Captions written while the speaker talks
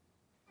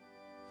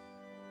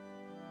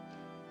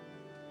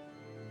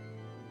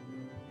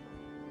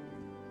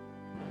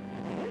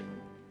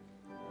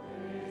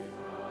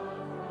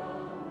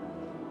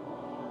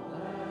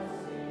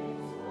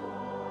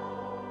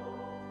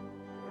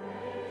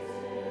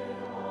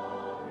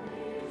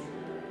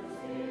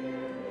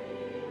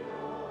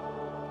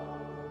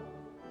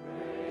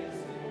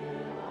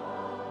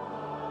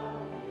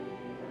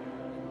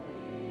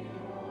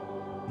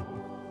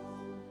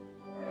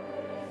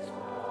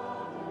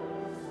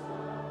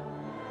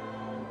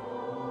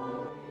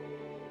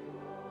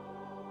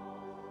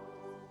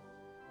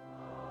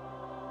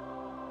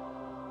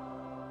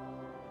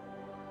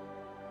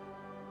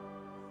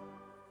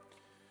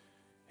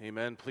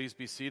Amen. Please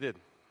be seated.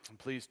 And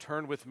please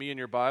turn with me in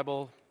your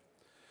Bible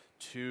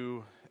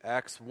to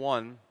Acts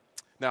 1.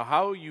 Now,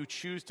 how you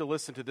choose to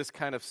listen to this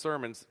kind of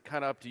sermon is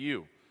kind of up to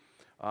you.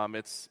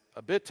 It's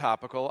a bit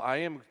topical. I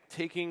am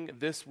taking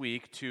this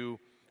week to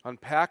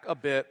unpack a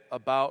bit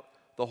about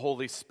the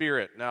Holy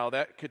Spirit. Now,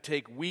 that could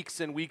take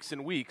weeks and weeks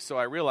and weeks, so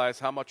I realize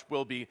how much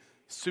will be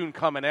soon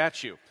coming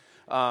at you.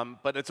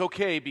 But it's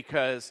okay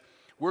because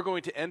we're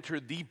going to enter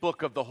the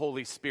book of the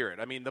Holy Spirit.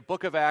 I mean, the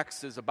book of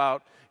Acts is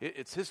about,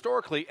 it's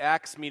historically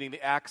Acts meaning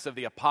the Acts of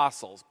the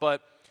Apostles,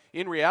 but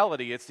in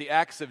reality, it's the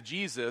Acts of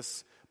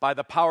Jesus by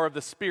the power of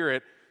the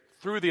Spirit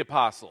through the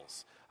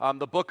Apostles.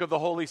 The book of the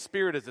Holy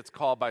Spirit, as it's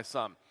called by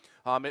some.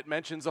 It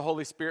mentions the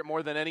Holy Spirit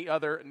more than any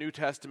other New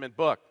Testament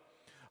book.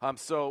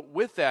 So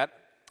with that,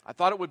 I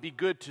thought it would be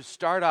good to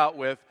start out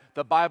with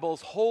the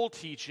Bible's whole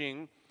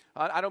teaching.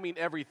 I don't mean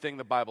everything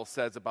the Bible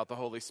says about the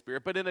Holy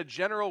Spirit, but in a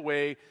general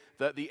way,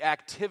 the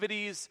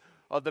activities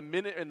of the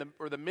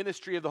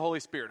ministry of the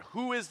Holy Spirit.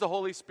 Who is the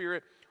Holy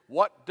Spirit?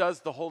 What does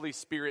the Holy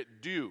Spirit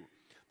do?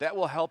 That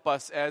will help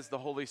us as the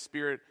Holy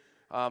Spirit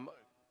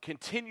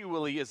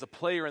continually is a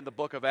player in the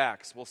book of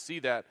Acts. We'll see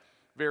that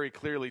very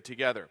clearly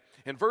together.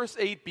 And verse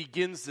 8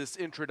 begins this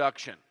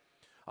introduction.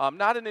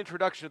 Not an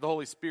introduction of the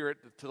Holy Spirit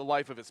to the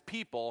life of his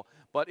people,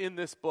 but in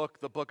this book,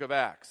 the book of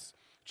Acts.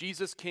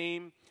 Jesus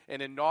came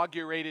and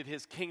inaugurated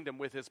his kingdom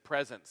with his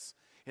presence.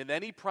 And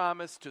then he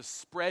promised to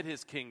spread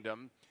his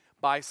kingdom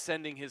by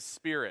sending his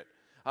Spirit.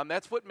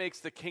 That's what makes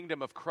the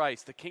kingdom of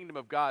Christ, the kingdom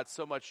of God,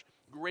 so much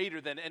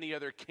greater than any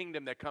other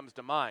kingdom that comes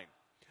to mind.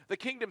 The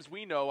kingdoms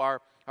we know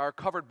are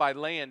covered by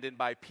land and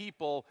by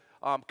people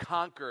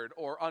conquered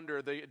or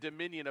under the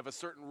dominion of a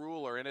certain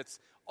ruler, and it's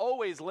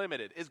always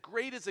limited. As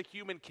great as a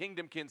human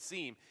kingdom can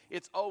seem,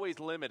 it's always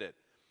limited.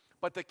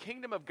 But the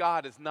kingdom of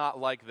God is not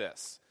like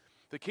this.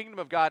 The kingdom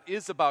of God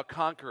is about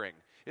conquering.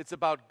 It's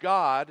about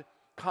God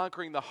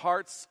conquering the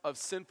hearts of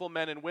sinful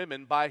men and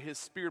women by his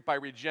Spirit, by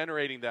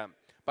regenerating them,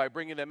 by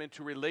bringing them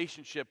into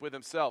relationship with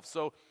himself.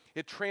 So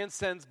it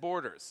transcends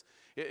borders.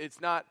 It's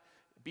not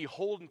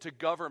beholden to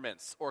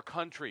governments or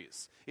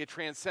countries. It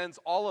transcends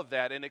all of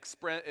that and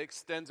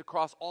extends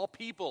across all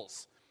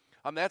peoples.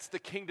 That's the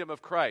kingdom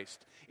of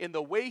Christ. In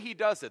the way he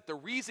does it, the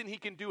reason he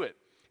can do it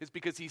is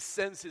because he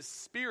sends his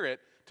Spirit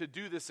to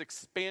do this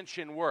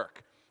expansion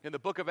work. And the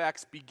book of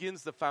Acts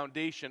begins the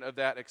foundation of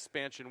that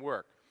expansion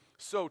work.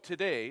 So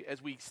today,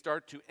 as we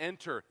start to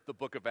enter the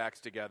book of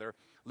Acts together,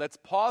 let's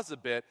pause a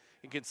bit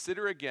and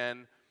consider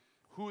again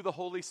who the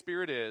Holy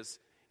Spirit is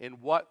and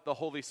what the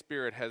Holy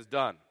Spirit has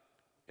done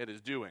and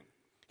is doing.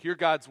 Hear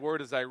God's word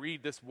as I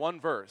read this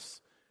one verse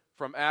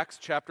from Acts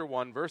chapter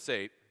 1, verse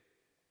 8.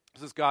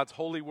 This is God's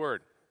holy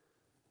word.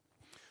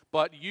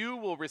 But you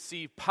will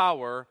receive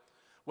power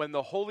when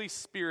the Holy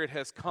Spirit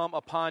has come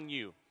upon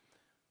you.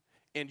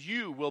 And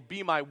you will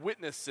be my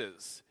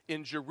witnesses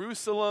in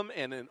Jerusalem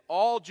and in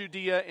all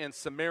Judea and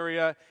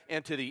Samaria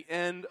and to the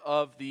end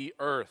of the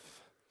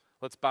earth.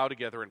 Let's bow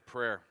together in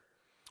prayer.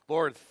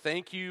 Lord,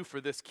 thank you for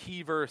this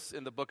key verse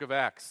in the book of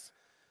Acts.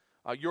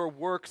 Your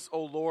works,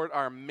 O Lord,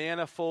 are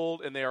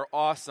manifold and they are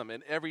awesome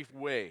in every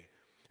way.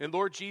 And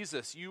Lord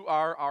Jesus, you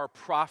are our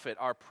prophet,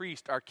 our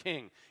priest, our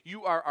king.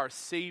 You are our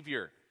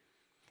Savior.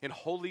 And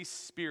Holy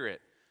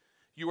Spirit,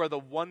 you are the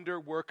wonder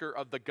worker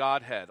of the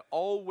Godhead,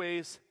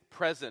 always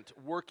present,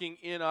 working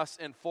in us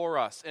and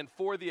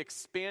for the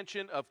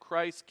expansion of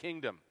Christ's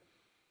kingdom.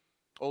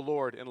 O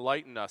Lord,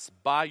 enlighten us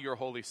by your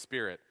Holy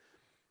Spirit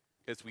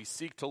as we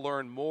seek to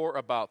learn more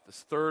about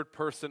this third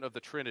person of the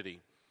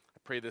Trinity. I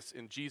pray this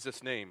in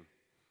Jesus' name.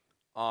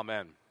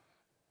 Amen.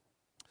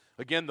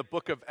 Again, the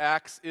book of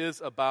Acts is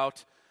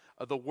about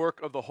the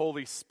work of the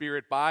Holy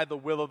Spirit by the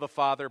will of the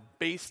Father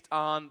based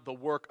on the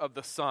work of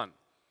the Son.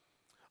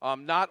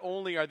 Not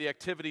only are the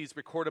activities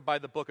recorded by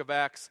the book of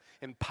Acts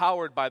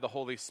empowered by the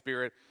Holy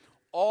Spirit,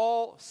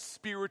 all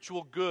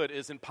spiritual good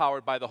is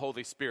empowered by the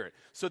Holy Spirit.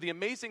 So the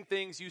amazing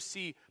things you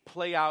see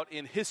play out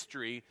in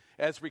history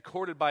as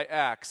recorded by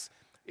Acts,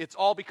 it's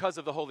all because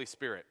of the Holy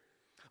Spirit.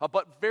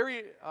 But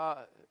very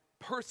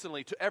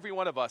personally to every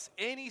one of us,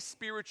 any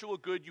spiritual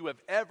good you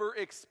have ever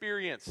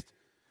experienced,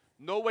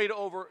 no way to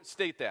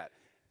overstate that.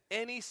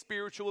 Any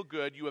spiritual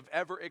good you have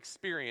ever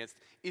experienced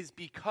is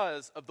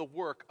because of the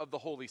work of the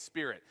Holy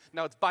Spirit.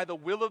 Now, it's by the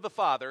will of the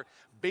Father,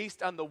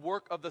 based on the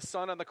work of the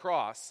Son on the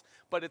cross,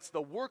 but it's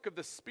the work of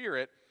the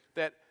Spirit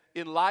that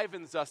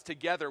enlivens us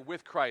together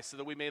with Christ so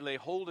that we may lay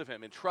hold of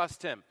him and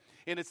trust him.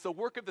 And it's the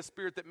work of the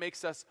Spirit that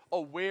makes us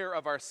aware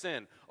of our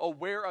sin,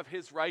 aware of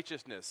his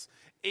righteousness,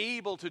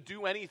 able to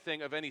do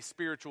anything of any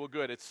spiritual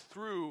good. It's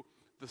through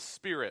the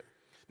Spirit.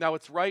 Now,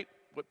 it's right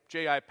what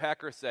J.I.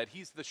 Packer said.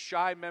 He's the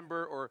shy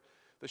member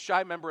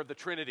of the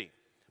Trinity.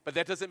 But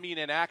that doesn't mean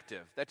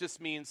inactive. That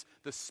just means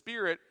the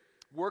Spirit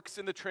works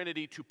in the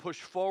Trinity to push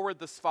forward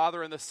the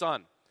Father and the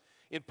Son.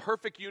 In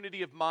perfect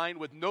unity of mind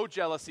with no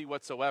jealousy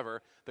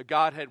whatsoever, the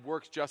Godhead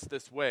works just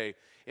this way.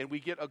 And we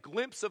get a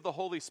glimpse of the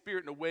Holy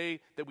Spirit in a way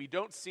that we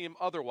don't see him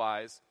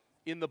otherwise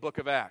in the book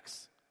of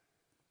Acts.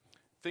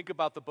 Think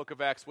about the book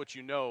of Acts, what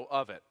you know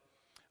of it.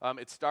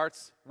 It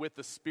starts with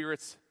the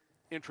Spirit's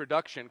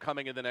introduction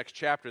coming in the next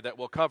chapter that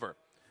we'll cover.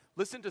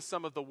 Listen to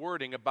some of the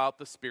wording about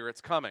the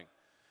Spirit's coming.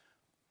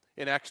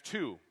 In Acts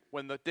 2,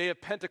 when the day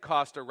of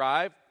Pentecost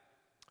arrived,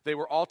 they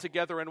were all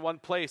together in one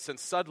place, and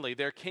suddenly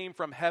there came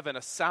from heaven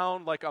a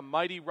sound like a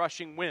mighty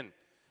rushing wind,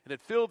 and it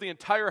filled the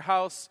entire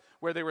house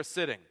where they were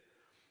sitting.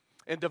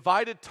 And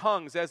divided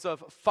tongues as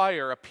of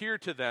fire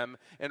appeared to them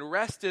and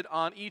rested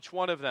on each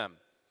one of them.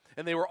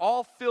 And they were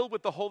all filled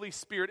with the Holy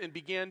Spirit and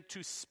began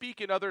to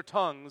speak in other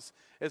tongues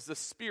as the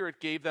Spirit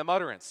gave them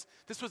utterance.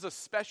 This was a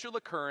special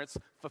occurrence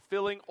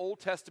fulfilling Old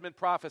Testament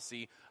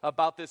prophecy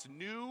about this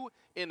new,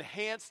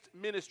 enhanced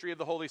ministry of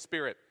the Holy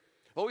Spirit.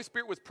 The Holy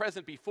Spirit was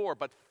present before,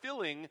 but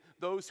filling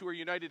those who are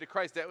united to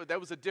Christ, that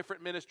was a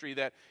different ministry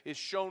that is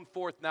shown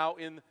forth now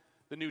in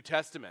the New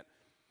Testament.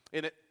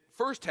 And it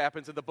first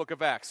happens in the book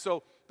of Acts.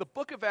 So the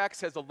book of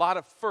Acts has a lot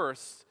of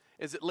firsts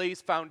as it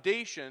lays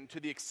foundation to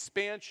the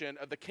expansion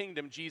of the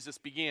kingdom Jesus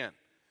began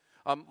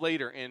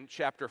later in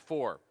chapter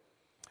 4.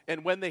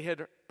 And when they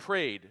had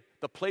prayed,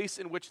 the place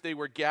in which they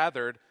were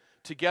gathered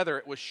together,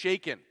 it was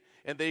shaken,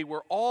 and they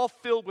were all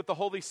filled with the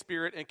Holy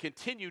Spirit and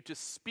continued to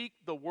speak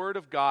the word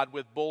of God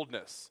with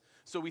boldness.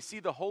 So we see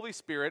the Holy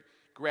Spirit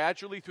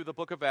gradually through the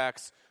book of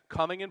Acts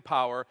coming in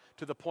power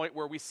to the point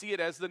where we see it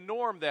as the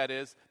norm, that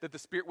is, that the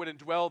Spirit would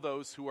indwell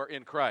those who are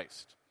in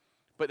Christ.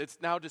 But it's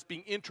now just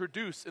being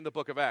introduced in the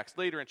book of Acts.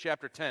 Later in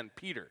chapter 10,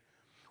 Peter.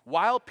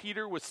 While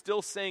Peter was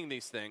still saying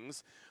these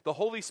things, the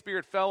Holy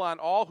Spirit fell on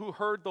all who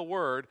heard the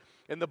word,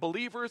 and the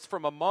believers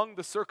from among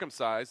the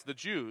circumcised, the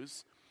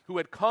Jews, who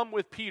had come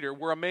with Peter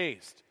were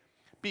amazed,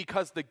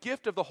 because the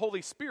gift of the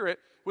Holy Spirit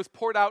was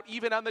poured out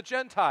even on the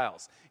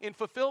Gentiles. In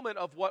fulfillment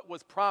of what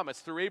was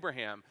promised through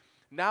Abraham,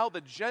 now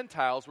the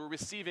Gentiles were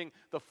receiving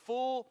the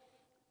full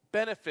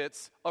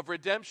benefits of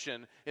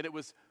redemption, and it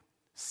was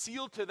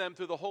sealed to them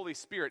through the Holy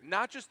Spirit.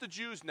 Not just the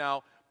Jews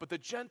now, but the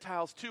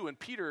Gentiles too. And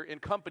Peter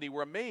and company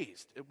were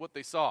amazed at what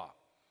they saw.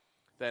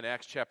 Then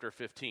Acts chapter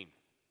 15.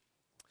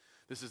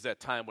 This is that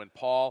time when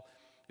Paul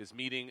is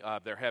meeting.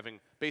 They're having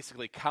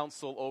basically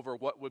counsel over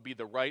what would be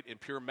the right and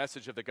pure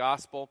message of the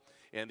gospel.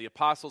 And the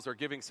apostles are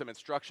giving some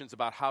instructions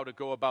about how to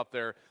go about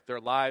their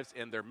lives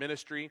and their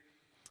ministry.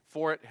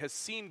 For it has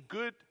seemed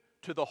good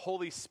to the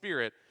Holy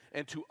Spirit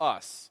and to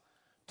us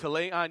to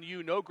lay on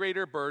you no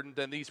greater burden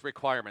than these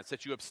requirements,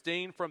 that you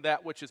abstain from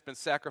that which has been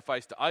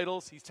sacrificed to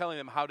idols. He's telling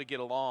them how to get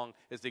along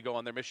as they go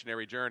on their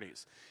missionary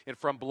journeys. And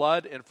from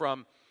blood and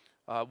from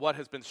what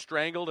has been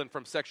strangled and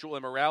from sexual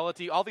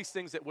immorality, all these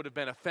things that would have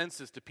been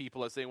offenses to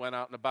people as they went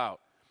out and about.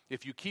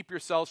 If you keep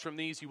yourselves from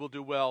these, you will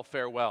do well,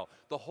 fare well.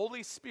 The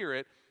Holy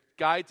Spirit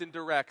guides and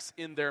directs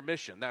in their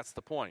mission. That's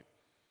the point.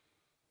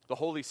 The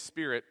Holy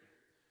Spirit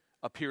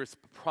appears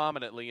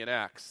prominently in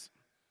Acts.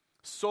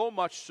 So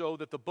much so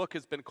that the book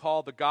has been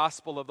called the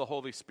Gospel of the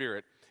Holy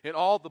Spirit. In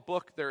all the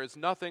book, there is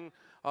nothing.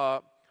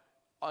 In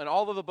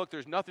all of the book,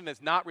 there's nothing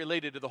that's not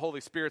related to the Holy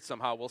Spirit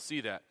somehow. We'll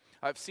see that.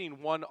 I've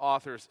seen one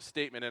author's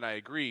statement, and I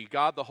agree.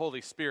 God, the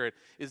Holy Spirit,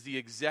 is the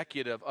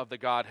executive of the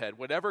Godhead.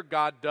 Whatever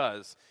God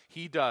does,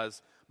 He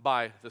does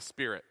by the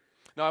Spirit.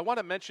 Now, I want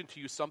to mention to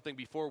you something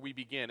before we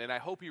begin, and I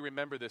hope you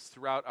remember this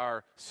throughout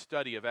our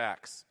study of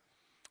Acts.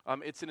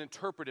 It's an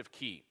interpretive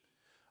key.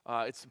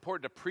 It's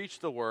important to preach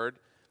the word.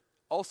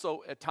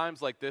 Also, at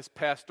times like this,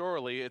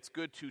 pastorally, it's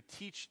good to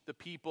teach the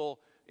people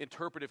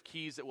interpretive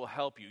keys that will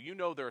help you. You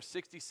know there are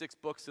 66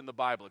 books in the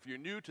Bible. If you're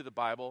new to the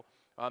Bible,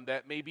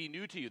 that may be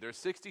new to you. There are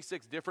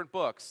 66 different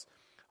books,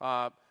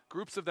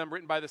 groups of them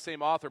written by the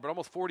same author, but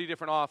almost 40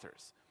 different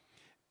authors.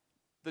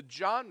 The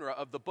genre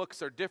of the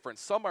books are different.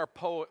 Some are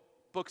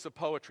books of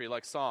poetry,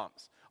 like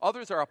Psalms.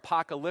 Others are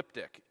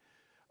apocalyptic,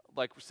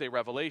 like, say,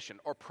 Revelation,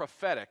 or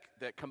prophetic,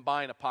 that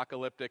combine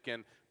apocalyptic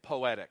and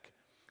poetic.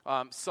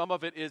 Some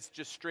of it is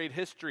just straight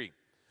history.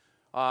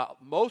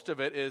 Most of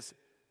it is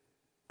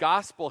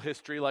gospel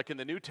history, like in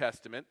the New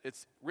Testament.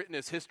 It's written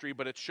as history,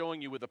 but it's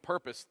showing you with a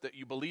purpose that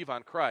you believe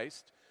on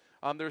Christ.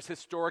 There's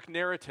historic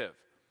narrative.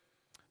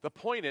 The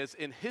point is,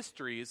 in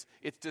histories,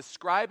 it's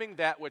describing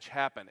that which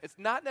happened. It's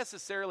not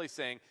necessarily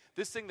saying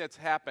this thing that's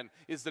happened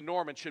is the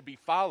norm and should be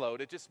followed.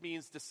 It just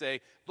means to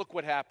say, look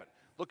what happened.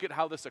 Look at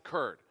how this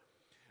occurred.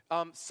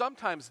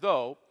 Sometimes,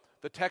 though,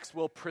 the text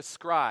will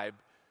prescribe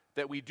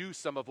that we do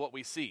some of what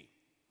we see.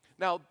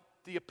 Now,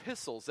 the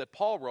epistles that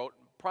Paul wrote,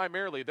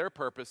 primarily their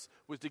purpose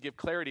was to give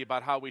clarity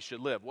about how we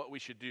should live, what we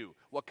should do,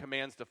 what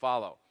commands to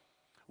follow,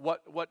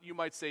 what you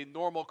might say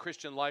normal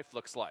Christian life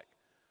looks like.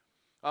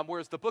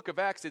 Whereas the book of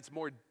Acts, it's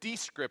more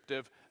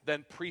descriptive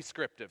than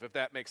prescriptive, if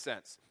that makes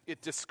sense.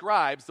 It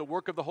describes the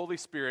work of the Holy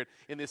Spirit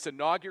in this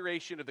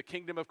inauguration of the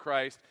kingdom of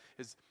Christ,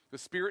 as the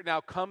Spirit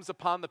now comes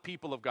upon the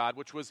people of God,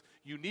 which was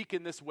unique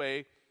in this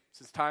way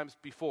since times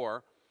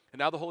before. And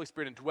now the Holy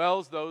Spirit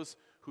indwells those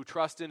who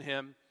trust in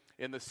Him,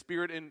 and the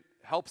Spirit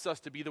helps us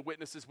to be the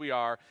witnesses we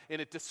are,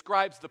 and it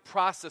describes the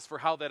process for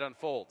how that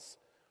unfolds.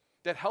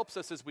 That helps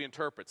us as we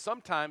interpret.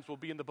 Sometimes we'll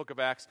be in the book of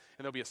Acts,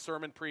 and there'll be a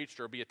sermon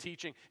preached or be a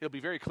teaching. It'll be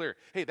very clear.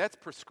 Hey, that's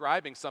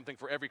prescribing something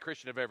for every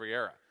Christian of every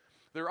era.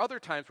 There are other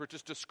times where it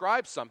just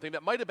describes something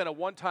that might have been a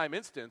one-time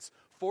instance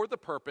for the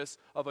purpose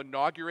of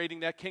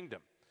inaugurating that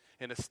kingdom.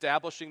 and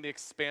establishing the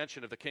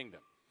expansion of the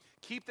kingdom.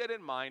 Keep that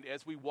in mind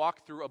as we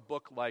walk through a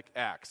book like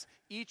Acts.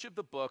 Each of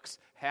the books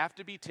have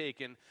to be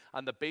taken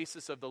on the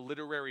basis of the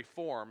literary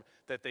form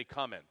that they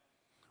come in.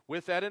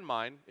 With that in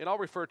mind, and I'll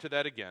refer to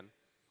that again,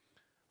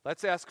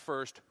 let's ask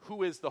first,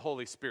 who is the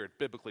Holy Spirit,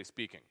 biblically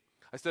speaking?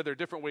 I said there are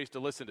different ways to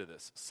listen to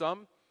this.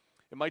 Some,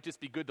 it might just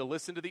be good to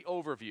listen to the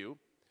overview,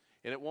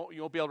 and you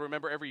won't be able to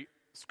remember every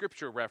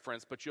Scripture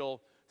reference, but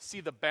you'll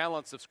see the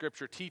balance of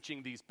Scripture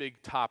teaching these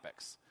big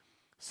topics.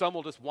 Some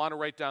will just want to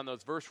write down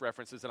those verse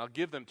references, and I'll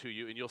give them to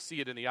you, and you'll see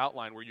it in the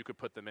outline where you could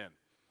put them in.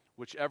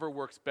 Whichever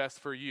works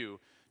best for you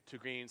to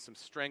gain some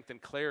strength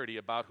and clarity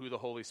about who the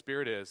Holy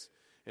Spirit is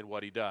and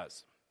what he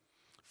does.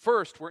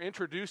 First, we're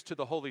introduced to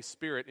the Holy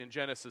Spirit in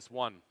Genesis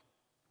 1.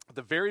 At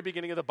the very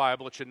beginning of the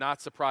Bible, it should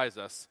not surprise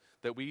us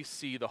that we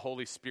see the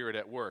Holy Spirit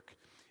at work.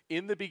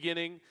 In the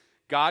beginning,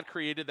 God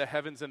created the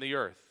heavens and the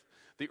earth.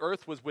 The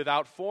earth was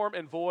without form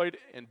and void,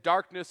 and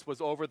darkness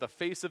was over the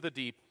face of the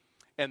deep,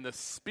 and the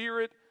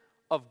Spirit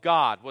of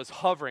God was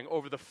hovering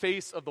over the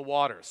face of the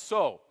waters.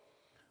 So,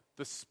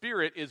 the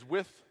Spirit is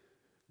with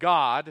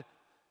God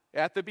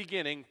at the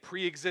beginning,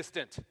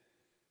 pre-existent,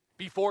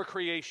 before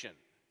creation.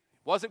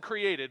 Wasn't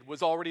created,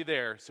 was already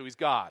there, so he's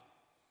God.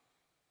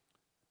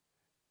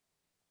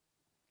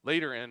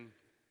 Later in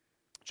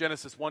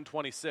Genesis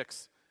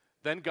 1:26,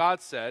 then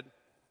God said,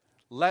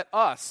 "Let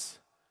us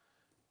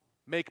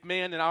make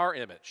man in our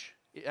image,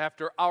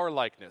 after our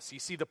likeness." You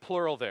see the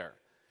plural there.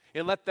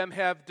 "And let them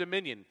have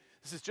dominion."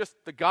 This is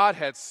just the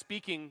Godhead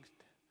speaking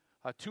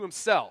to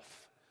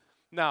himself.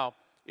 Now,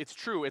 it's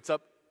true, it's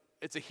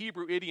a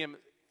Hebrew idiom,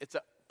 it's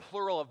a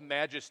plural of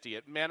majesty.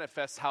 It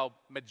manifests how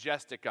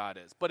majestic God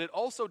is. But it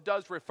also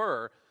does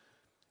refer,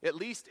 at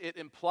least it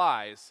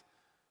implies,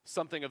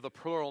 something of the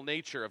plural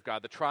nature of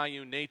God, the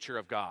triune nature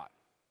of God.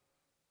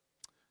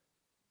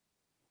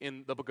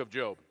 In the book of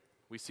Job,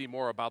 we see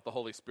more about the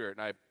Holy Spirit.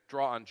 And I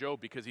draw on Job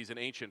because he's an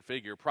ancient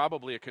figure,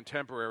 probably a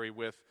contemporary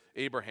with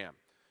Abraham.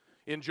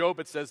 In Job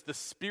it says, "The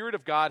Spirit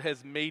of God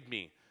has made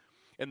me,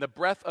 and the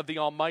breath of the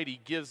Almighty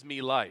gives me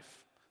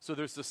life." So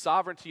there's the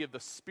sovereignty of the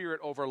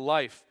Spirit over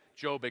life,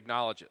 Job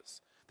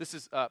acknowledges. This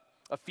is a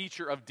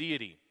feature of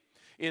deity.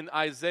 In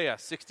Isaiah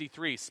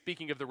 63,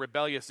 speaking of the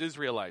rebellious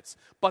Israelites,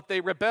 "But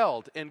they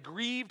rebelled and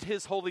grieved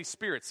his Holy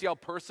Spirit." See how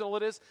personal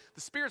it is?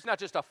 The Spirit's not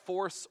just a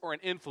force or an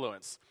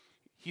influence.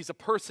 He's a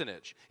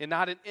personage and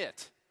not an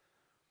it.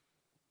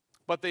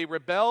 "But they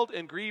rebelled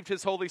and grieved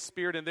his Holy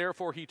Spirit, and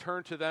therefore he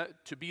turned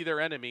to be their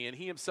enemy, and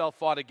he himself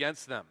fought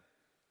against them."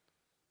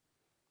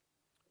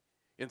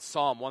 In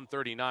Psalm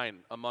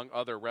 139, among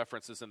other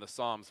references in the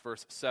Psalms,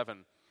 verse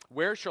 7,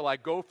 "Where shall I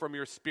go from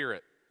your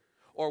spirit?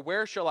 Or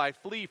where shall I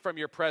flee from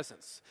your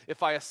presence?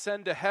 If I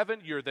ascend to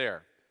heaven, you're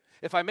there.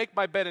 If I make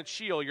my bed in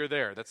Sheol, you're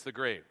there." That's the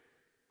grave.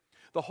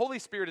 The Holy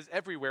Spirit is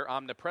everywhere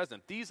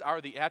omnipresent. These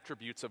are the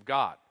attributes of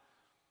God.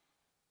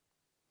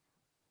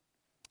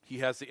 He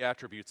has the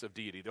attributes of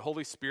deity. The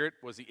Holy Spirit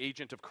was the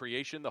agent of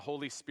creation. The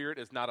Holy Spirit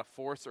is not a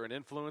force or an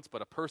influence,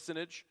 but a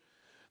personage.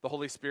 The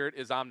Holy Spirit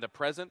is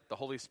omnipresent. The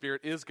Holy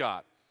Spirit is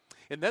God.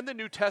 And then the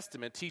New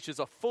Testament teaches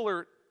a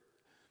fuller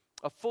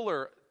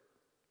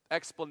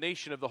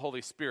explanation of the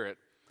Holy Spirit.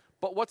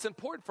 But what's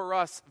important for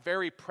us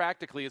very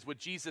practically is what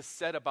Jesus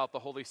said about the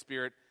Holy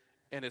Spirit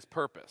and his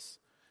purpose.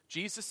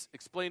 Jesus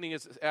explaining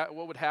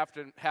what would have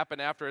to happen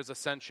after his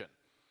ascension.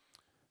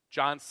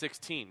 John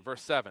 16,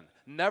 verse 7.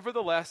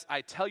 "Nevertheless,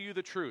 I tell you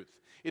the truth.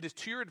 It is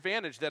to your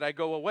advantage that I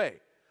go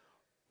away."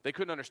 They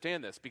couldn't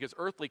understand this because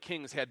earthly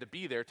kings had to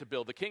be there to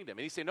build the kingdom.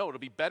 And he said, no, it'll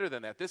be better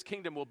than that. This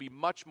kingdom will be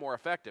much more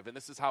effective, and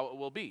this is how it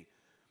will be.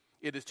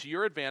 "It is to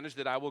your advantage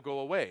that I will go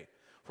away.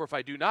 For if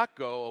I do not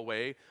go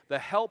away, the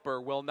Helper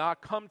will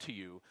not come to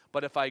you.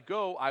 But if I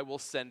go, I will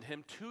send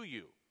him to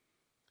you."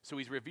 So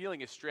he's revealing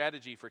his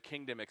strategy for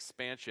kingdom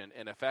expansion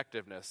and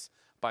effectiveness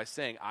by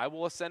saying, "I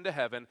will ascend to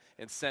heaven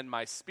and send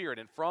my Spirit.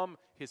 And from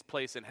his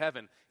place in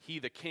heaven, he,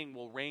 the king,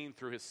 will reign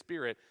through his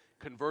Spirit,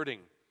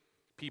 converting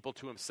people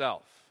to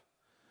himself."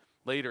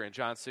 Later in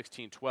John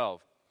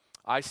 16:12,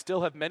 "I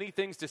still have many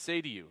things to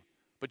say to you,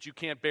 but you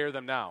can't bear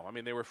them now." I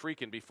mean, they were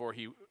freaking before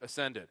he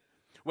ascended.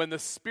 "When the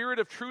Spirit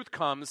of truth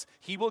comes,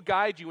 he will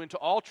guide you into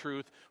all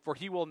truth, for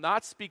he will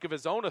not speak of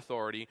his own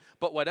authority,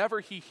 but whatever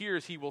he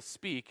hears he will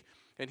speak,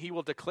 and he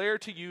will declare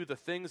to you the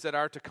things that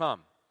are to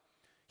come.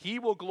 He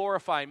will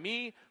glorify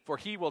me, for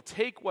he will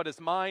take what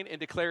is mine and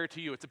declare it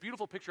to you." It's a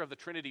beautiful picture of the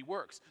Trinity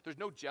works. There's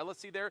no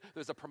jealousy there.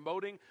 There's a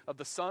promoting of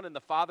the Son and the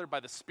Father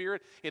by the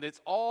Spirit, and it's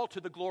all to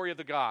the glory of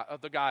the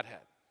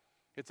Godhead.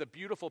 It's a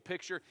beautiful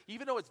picture,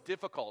 even though it's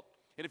difficult.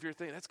 And if you're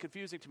thinking, that's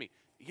confusing to me,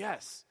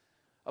 yes,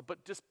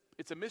 but just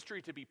it's a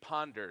mystery to be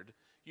pondered.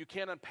 You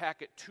can't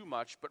unpack it too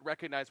much, but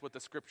recognize what the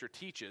Scripture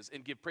teaches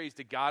and give praise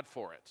to God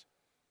for it.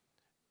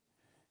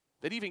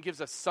 That even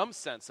gives us some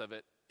sense of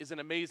it is an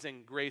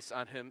amazing grace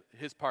on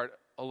his part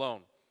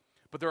alone.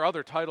 But there are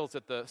other titles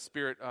that the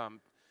Spirit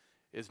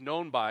is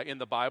known by in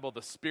the Bible: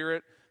 the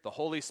Spirit, the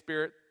Holy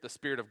Spirit, the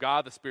Spirit of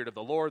God, the Spirit of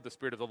the Lord God,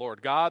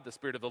 the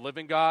Spirit of the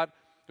living God,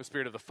 the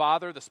Spirit of the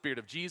Father, the Spirit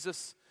of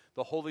Jesus,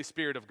 the Holy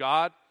Spirit of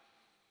God.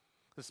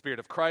 The Spirit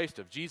of Christ,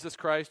 of Jesus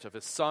Christ, of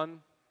his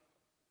Son.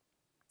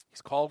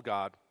 He's called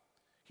God.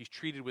 He's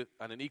treated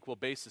on an equal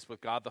basis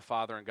with God the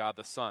Father and God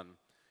the Son.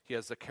 He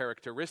has the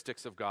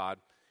characteristics of God.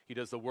 He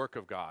does the work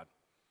of God.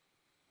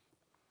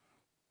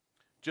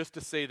 Just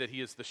to say that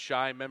he is the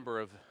shy member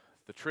of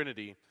the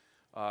Trinity,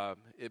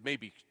 it may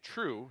be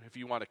true if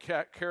you want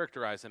to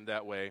characterize him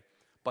that way,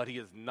 but he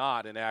is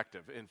not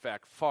inactive. In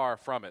fact, far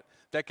from it.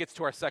 That gets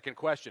to our second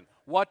question.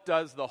 What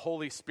does the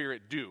Holy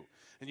Spirit do?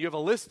 And you have a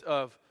list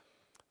of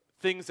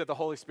things that the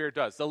Holy Spirit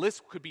does. The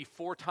list could be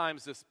 4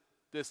 times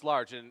this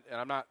large, and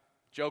I'm not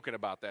joking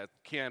about that. It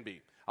can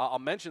be. I'll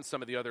mention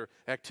some of the other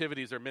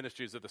activities or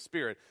ministries of the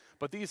Spirit,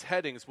 but these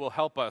headings will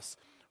help us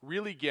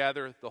really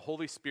gather the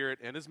Holy Spirit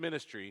and his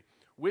ministry,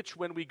 which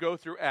when we go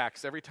through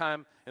Acts, every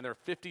time, and there are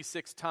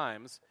 56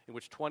 times in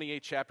which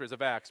 28 chapters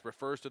of Acts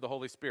refers to the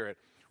Holy Spirit,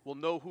 we'll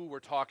know who we're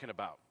talking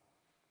about.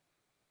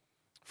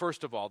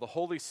 First of all, the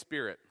Holy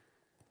Spirit,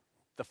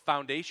 the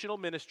foundational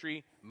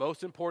ministry,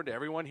 most important to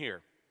everyone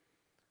here.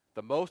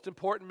 The most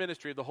important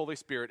ministry of the Holy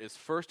Spirit is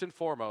first and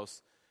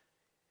foremost,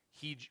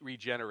 he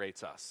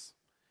regenerates us.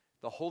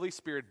 The Holy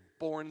Spirit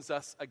borns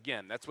us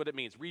again. That's what it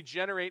means.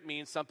 Regenerate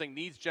means something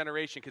needs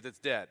generation because it's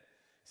dead.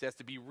 It has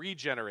to be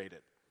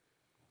regenerated.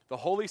 The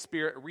Holy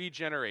Spirit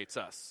regenerates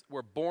us.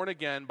 We're born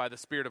again by the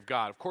Spirit of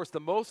God. Of course, the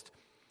most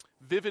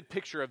vivid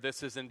picture of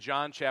this is in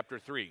John chapter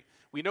 3.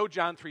 We know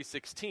John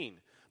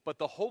 3:16, but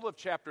the whole of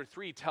chapter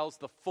 3 tells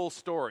the full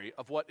story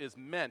of what is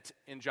meant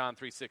in John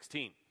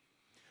 3:16.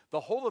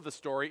 The whole of the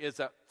story is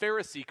a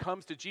Pharisee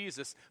comes to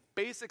Jesus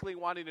basically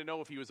wanting to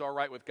know if he was all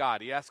right with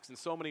God. He asks in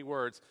so many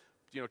words,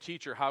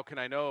 teacher, how can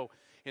I know?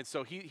 And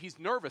so he's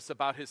nervous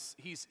about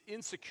he's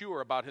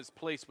insecure about his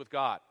place with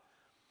God.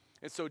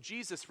 And so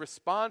Jesus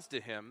responds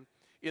to him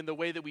in the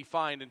way that we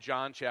find in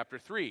John chapter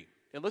 3.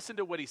 And listen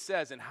to what he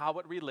says and how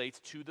it relates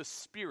to the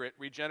Spirit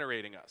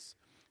regenerating us.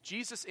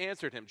 Jesus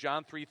answered him,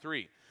 John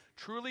 3:3,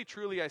 truly,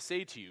 truly, I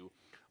say to you,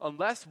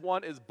 unless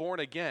one is born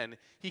again,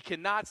 he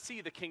cannot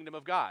see the kingdom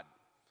of God.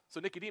 So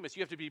Nicodemus,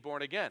 you have to be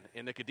born again.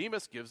 And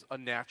Nicodemus gives a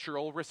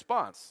natural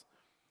response.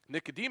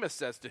 Nicodemus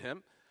says to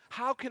him,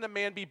 how can a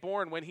man be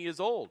born when he is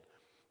old?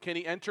 Can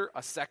he enter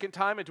a second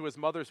time into his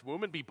mother's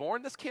womb and be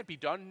born? This can't be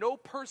done. No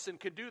person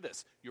can do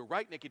this. You're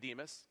right,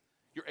 Nicodemus.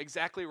 You're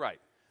exactly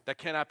right. That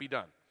cannot be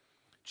done.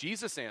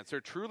 Jesus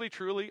answered, truly,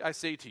 truly, I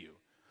say to you,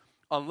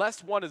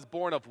 unless one is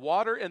born of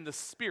water and the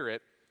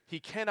Spirit,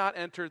 he cannot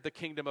enter the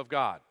kingdom of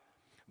God.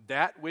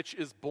 That which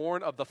is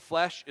born of the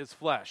flesh is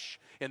flesh,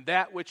 and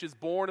that which is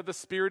born of the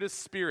Spirit is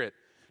spirit.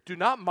 Do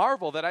not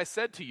marvel that I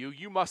said to you,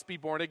 you must be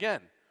born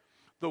again.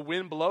 The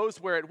wind blows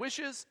where it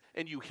wishes,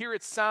 and you hear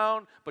its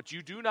sound, but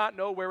you do not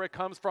know where it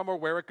comes from or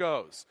where it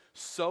goes.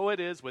 So it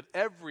is with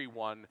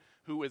everyone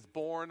who is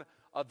born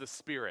of the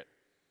Spirit.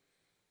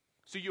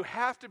 So you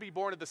have to be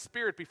born of the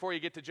Spirit before you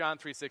get to John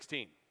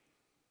 3:16.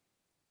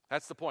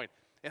 That's the point.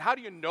 And how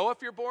do you know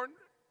if you're born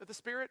of the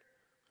Spirit?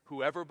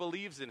 Whoever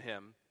believes in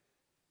him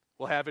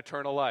will have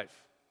eternal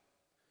life.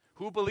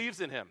 Who believes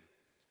in him?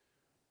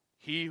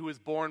 He who is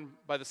born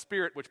by the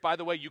Spirit, which, by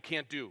the way, you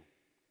can't do.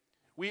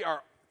 We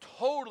are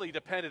totally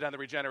dependent on the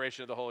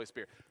regeneration of the Holy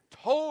Spirit.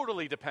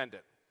 Totally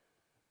dependent.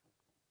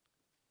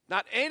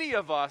 Not any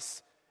of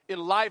us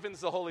enlivens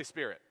the Holy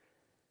Spirit.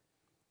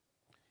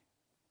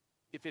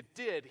 If it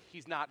did,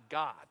 he's not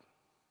God.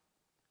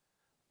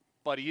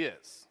 But he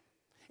is.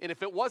 And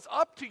if it was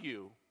up to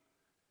you,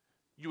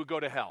 you would go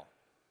to hell.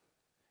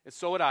 And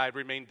so would I,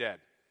 remain dead.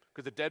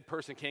 Because a dead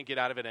person can't get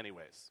out of it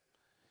anyways.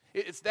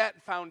 It's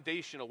that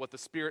foundational, what the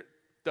Spirit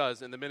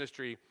does in the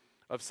ministry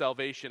of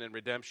salvation and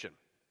redemption.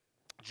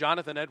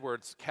 Jonathan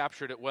Edwards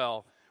captured it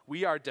well.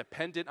 We are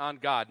dependent on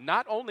God,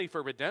 not only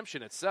for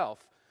redemption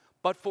itself,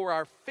 but for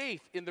our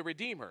faith in the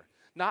Redeemer.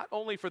 Not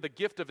only for the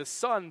gift of his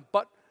Son,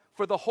 but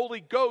for the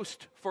Holy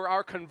Ghost for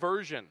our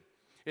conversion.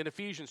 In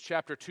Ephesians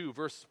chapter 2,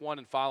 verse 1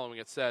 and following,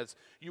 it says,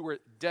 you were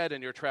dead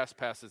in your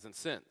trespasses and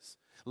sins.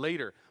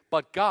 Later,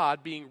 but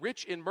God, being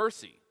rich in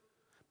mercy,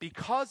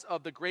 because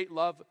of the great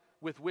love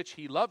with which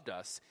he loved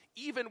us,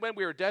 even when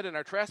we were dead in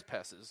our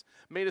trespasses,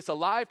 made us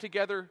alive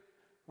together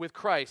with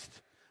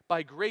Christ.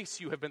 By grace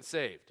you have been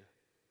saved.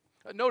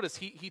 Notice,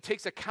 he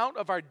takes account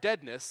of our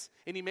deadness,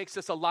 and he makes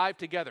us alive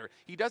together.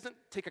 He doesn't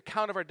take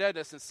account of our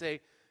deadness and say,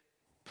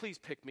 please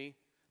pick me,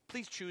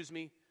 please choose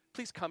me,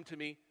 please come to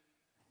me.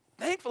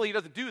 Thankfully, he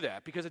doesn't do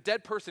that, because a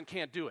dead person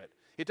can't do it.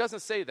 It doesn't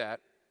say that.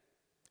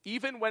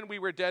 Even when we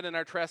were dead in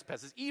our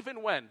trespasses,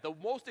 even when, the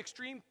most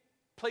extreme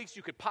place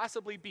you could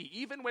possibly be,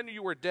 even when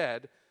you were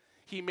dead,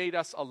 he made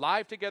us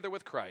alive together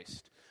with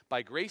Christ.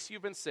 By grace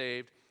you've been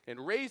saved,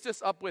 and raised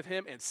us up with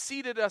him, and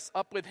seated us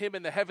up with him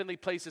in the heavenly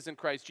places in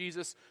Christ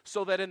Jesus,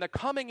 so that in the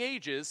coming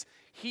ages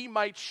he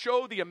might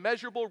show the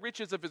immeasurable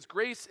riches of his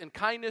grace and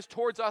kindness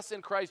towards us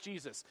in Christ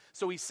Jesus.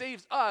 So he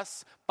saves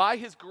us by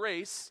his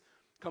grace,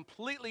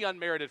 completely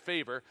unmerited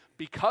favor,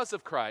 because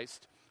of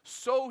Christ,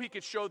 so he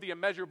could show the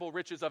immeasurable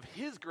riches of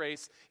his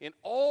grace, and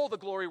all the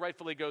glory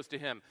rightfully goes to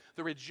him.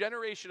 The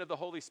regeneration of the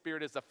Holy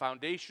Spirit is the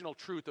foundational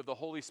truth of the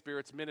Holy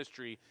Spirit's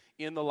ministry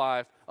in the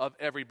life of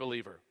every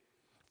believer.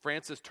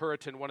 Francis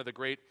Turretin, one of the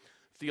great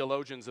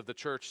theologians of the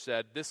church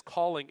said, this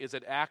calling is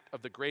an act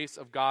of the grace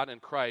of God in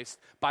Christ,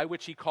 by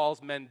which he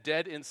calls men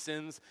dead in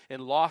sins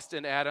and lost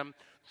in Adam,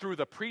 through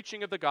the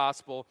preaching of the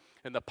gospel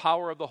and the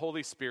power of the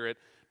Holy Spirit,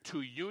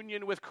 to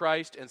union with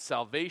Christ and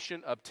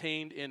salvation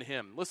obtained in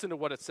him. Listen to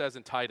what it says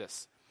in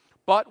Titus.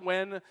 But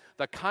when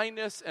the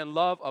kindness and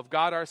love of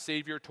God our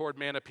Savior toward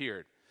man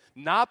appeared,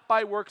 not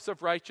by works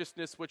of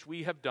righteousness which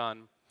we have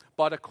done,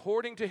 but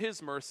according to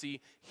his mercy,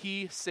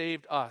 he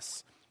saved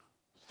us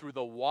through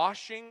the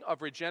washing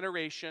of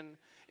regeneration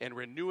and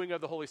renewing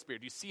of the Holy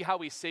Spirit. You see how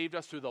he saved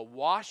us? Through the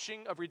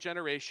washing of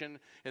regeneration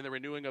and the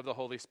renewing of the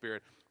Holy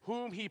Spirit,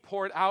 whom he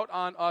poured out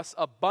on us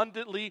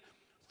abundantly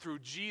through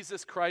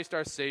Jesus Christ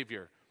our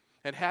Savior.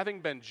 And having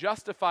been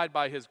justified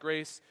by his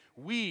grace,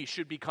 we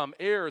should become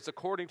heirs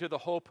according to the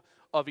hope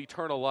of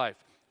eternal life.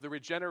 The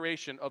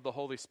regeneration of the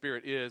Holy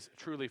Spirit is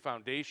truly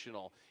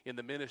foundational in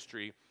the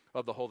ministry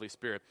of the Holy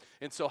Spirit.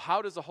 And so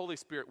how does the Holy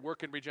Spirit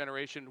work in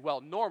regeneration? Well,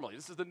 normally,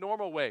 this is the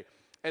normal way.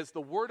 As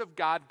the Word of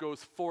God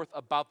goes forth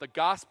about the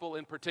gospel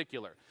in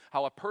particular,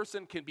 how a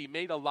person can be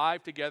made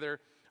alive together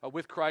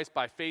with Christ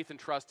by faith and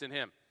trust in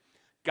him.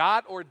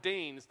 God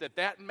ordains that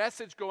that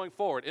message going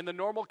forward, in the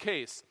normal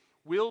case,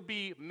 will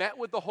be met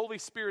with the Holy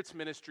Spirit's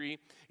ministry,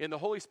 and the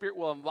Holy Spirit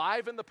will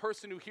enliven the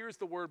person who hears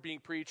the word being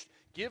preached,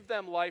 give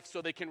them life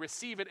so they can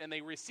receive it, and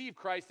they receive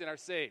Christ and are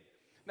saved.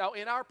 Now,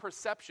 in our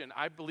perception,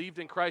 I believed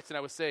in Christ and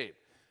I was saved.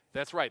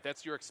 That's right,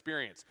 that's your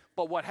experience.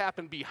 But what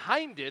happened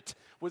behind it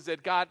was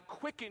that God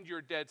quickened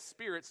your dead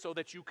spirit so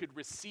that you could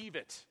receive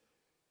it.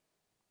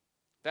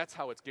 That's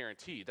how it's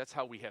guaranteed. That's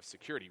how we have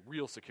security,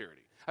 real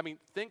security. I mean,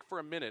 think for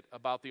a minute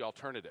about the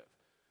alternative.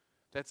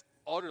 That's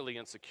utterly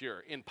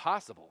insecure,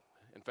 impossible.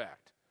 In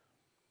fact,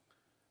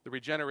 the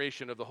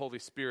regeneration of the Holy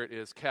Spirit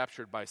is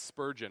captured by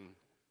Spurgeon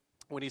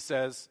when he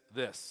says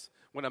this: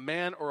 when a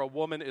man or a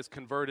woman is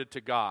converted to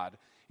God,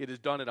 it is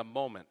done in a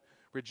moment.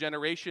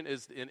 Regeneration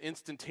is an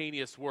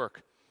instantaneous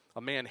work.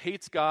 A man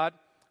hates God,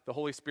 the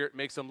Holy Spirit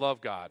makes him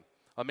love God.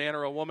 A man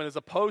or a woman is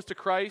opposed to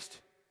Christ,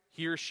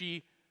 he or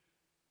she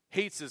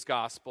hates his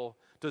gospel,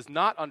 does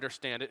not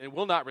understand it, and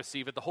will not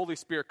receive it. The Holy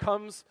Spirit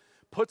comes,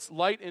 puts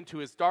light into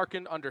his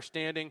darkened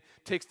understanding,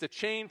 takes the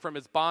chain from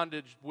his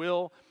bondage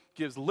will,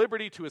 gives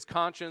liberty to his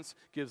conscience,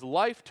 gives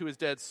life to his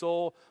dead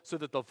soul, so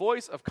that the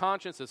voice of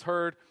conscience is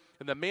heard,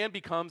 and the man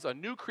becomes a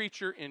new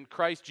creature in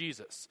Christ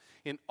Jesus.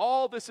 And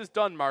all this is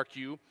done, mark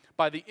you,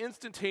 by the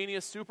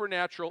instantaneous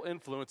supernatural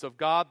influence of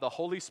God, the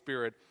Holy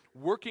Spirit,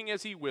 working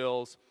as he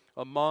wills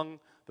among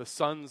the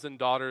sons and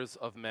daughters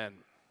of men.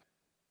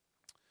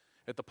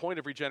 At the point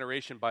of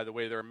regeneration, by the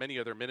way, there are many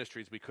other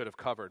ministries we could have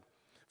covered.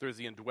 There's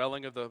the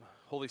indwelling of the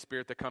Holy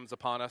Spirit that comes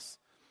upon us.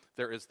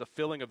 There is the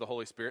filling of the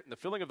Holy Spirit. And the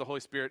filling of the Holy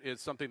Spirit is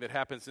something that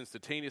happens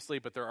instantaneously,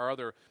 but there are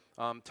other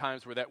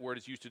times where that word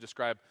is used to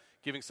describe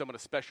giving someone a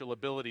special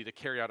ability to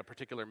carry out a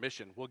particular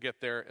mission. We'll get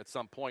there at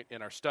some point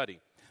in our study.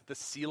 The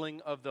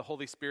sealing of the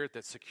Holy Spirit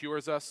that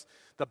secures us.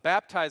 The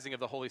baptizing of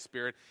the Holy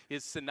Spirit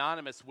is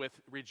synonymous with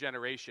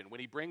regeneration.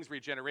 When he brings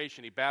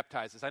regeneration, he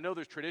baptizes. I know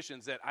there's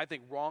traditions that I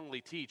think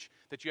wrongly teach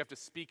that you have to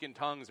speak in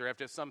tongues or have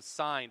to have some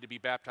sign to be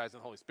baptized in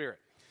the Holy Spirit.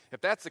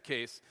 If that's the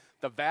case,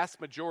 the vast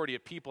majority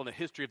of people in the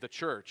history of the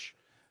church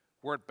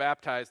weren't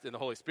baptized in the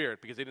Holy Spirit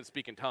because they didn't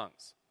speak in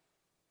tongues.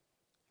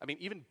 I mean,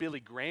 even Billy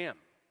Graham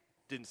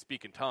didn't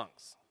speak in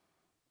tongues.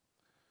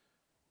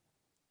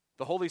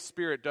 The Holy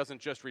Spirit doesn't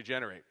just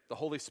regenerate. The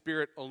Holy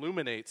Spirit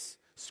illuminates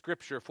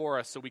Scripture for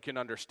us so we can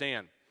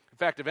understand. In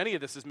fact, if any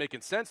of this is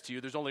making sense to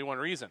you, there's only one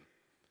reason.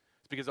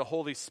 It's because the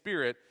Holy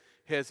Spirit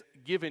has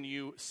given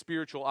you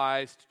spiritual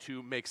eyes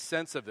to make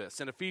sense of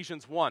this. In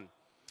Ephesians 1,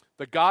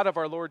 the God of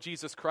our Lord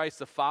Jesus Christ,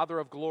 the Father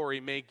of glory,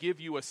 may give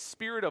you a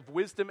spirit of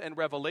wisdom and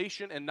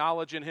revelation and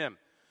knowledge in him.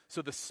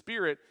 So the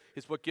Spirit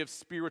is what gives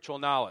spiritual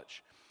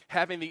knowledge.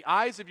 Having the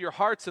eyes of your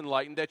hearts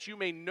enlightened, that you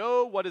may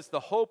know what is the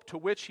hope to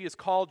which he has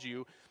called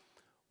you,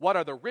 what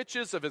are the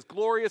riches of his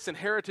glorious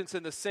inheritance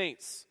in the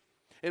saints,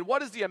 and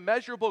what is the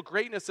immeasurable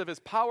greatness of his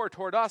power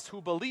toward us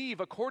who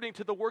believe according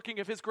to the working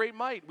of his great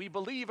might. We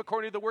believe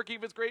according to the working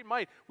of his great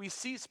might. We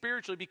see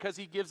spiritually because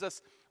he gives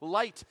us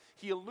light.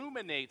 He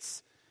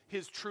illuminates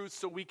his truth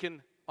so we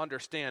can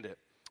understand it.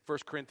 1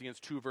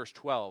 Corinthians 2, verse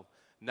 12.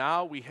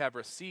 Now we have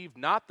received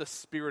not the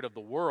spirit of the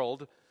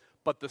world,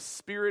 but the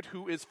Spirit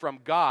who is from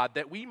God,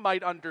 that we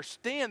might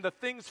understand the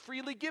things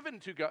freely given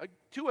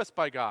to us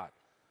by God.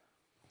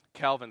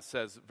 Calvin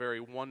says very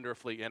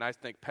wonderfully, and I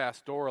think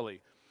pastorally,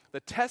 the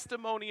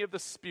testimony of the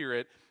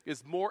Spirit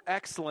is more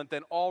excellent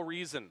than all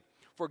reason.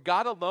 For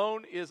God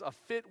alone is a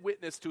fit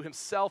witness to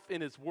himself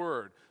in his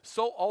word.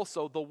 So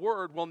also the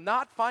word will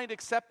not find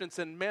acceptance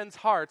in men's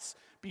hearts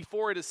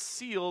before it is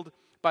sealed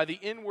by the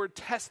inward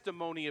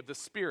testimony of the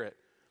Spirit.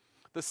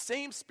 The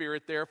same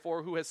Spirit,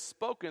 therefore, who has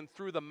spoken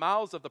through the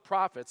mouths of the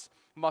prophets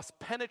must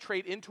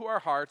penetrate into our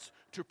hearts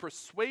to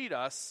persuade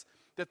us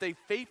that they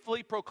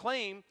faithfully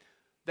proclaim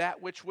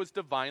that which was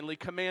divinely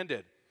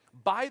commanded.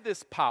 By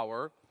this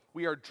power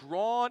we are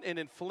drawn and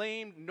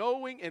inflamed,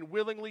 knowing and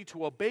willingly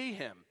to obey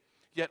him,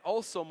 yet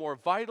also more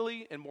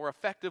vitally and more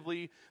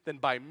effectively than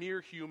by mere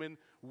human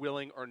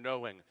willing or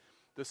knowing.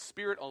 the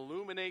Spirit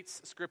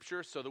illuminates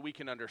Scripture so that we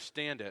can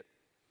understand it.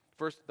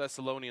 1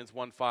 Thessalonians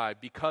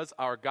 1:5, because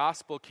our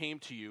gospel came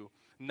to you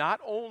not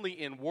only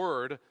in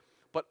word,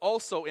 but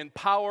also in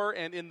power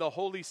and in the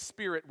Holy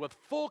Spirit with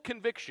full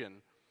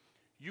conviction,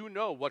 you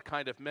know what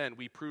kind of men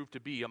we proved to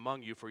be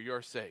among you for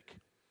your sake.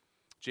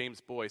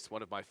 James Boyce,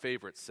 one of my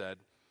favorites, said,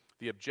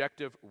 the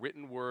objective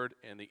written word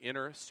and the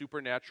inner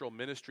supernatural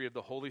ministry of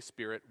the Holy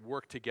Spirit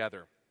work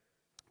together.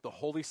 The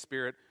Holy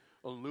Spirit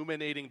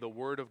illuminating the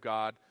word of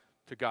God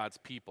to God's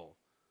people.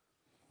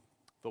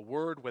 The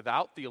word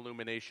without the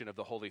illumination of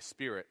the Holy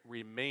Spirit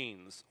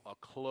remains a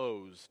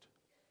closed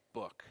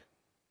book.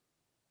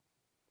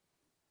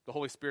 The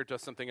Holy Spirit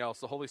does something else.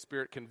 The Holy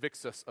Spirit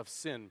convicts us of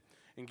sin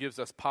and gives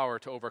us power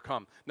to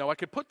overcome. Now, I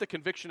could put the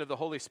conviction of the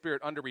Holy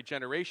Spirit under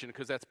regeneration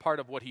because that's part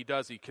of what he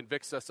does. He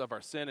convicts us of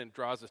our sin and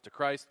draws us to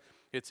Christ.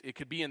 It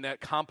could be in that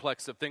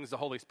complex of things the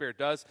Holy Spirit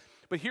does.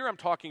 But here I'm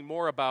talking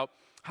more about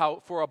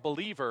how, for a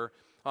believer,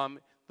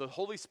 the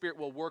Holy Spirit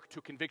will work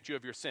to convict you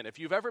of your sin. If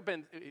you've ever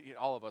been,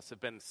 all of us have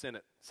been in sin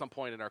at some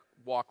point in our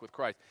walk with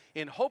Christ,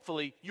 and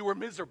hopefully you were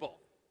miserable.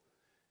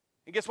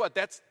 And guess what?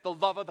 That's the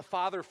love of the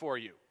Father for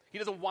you. He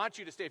doesn't want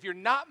you to stay. If you're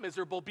not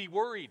miserable, be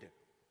worried.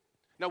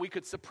 Now, we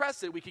could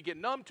suppress it, we could get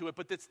numb to it,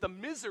 but it's the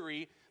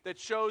misery that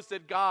shows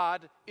that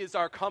God is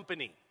our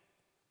company.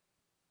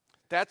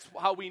 That's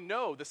how we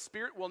know the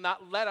Spirit will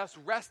not let us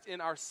rest in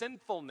our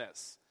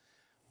sinfulness.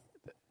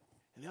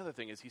 And the other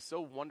thing is, he's so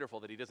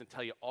wonderful that he doesn't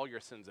tell you all your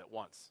sins at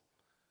once.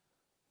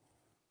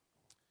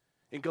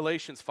 In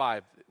Galatians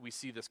 5, we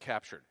see this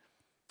captured.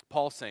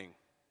 Paul saying,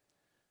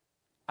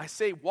 I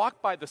say,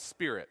 walk by the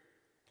Spirit,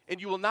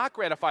 and you will not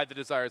gratify the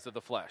desires of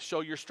the flesh.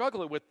 So you're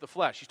struggling with the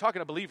flesh. He's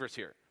talking to believers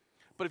here.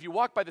 But if you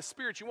walk by the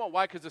Spirit, you won't.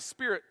 Why? Because the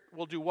Spirit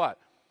will do what?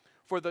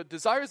 For the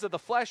desires of the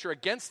flesh are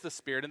against the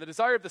Spirit, and the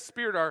desire of the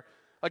Spirit are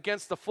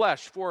against the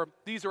flesh. For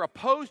these are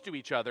opposed to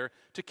each other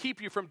to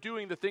keep you from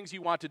doing the things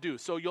you want to do.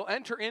 So you'll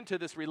enter into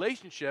this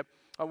relationship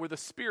where the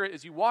Spirit,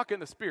 as you walk in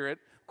the Spirit,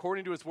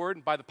 according to his word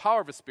and by the power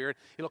of his Spirit,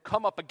 it'll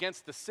come up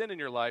against the sin in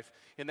your life,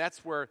 and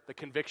that's where the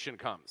conviction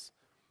comes.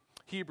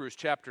 Hebrews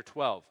chapter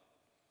 12.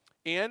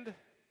 And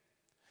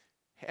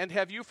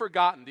have you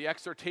forgotten the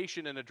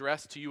exhortation and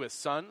address to you as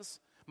sons?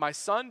 My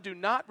son, do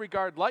not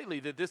regard lightly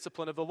the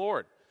discipline of the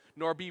Lord,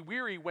 nor be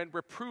weary when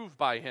reproved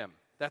by him.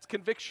 That's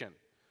conviction.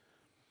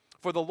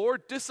 For the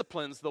Lord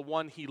disciplines the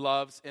one he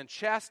loves and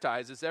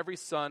chastises every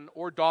son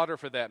or daughter,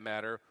 for that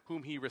matter,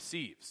 whom he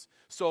receives.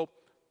 So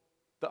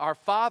our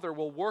Father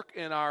will work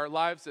in our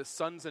lives as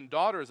sons and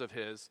daughters of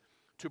his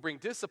to bring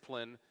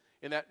discipline,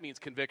 and that means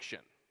conviction.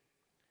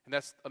 And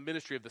that's a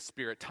ministry of the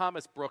Spirit.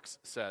 Thomas Brooks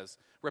says,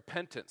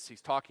 repentance,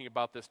 he's talking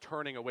about this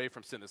turning away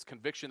from sin, this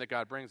conviction that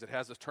God brings that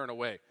has us turn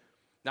away.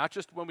 Not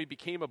just when we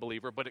became a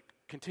believer, but it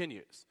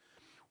continues.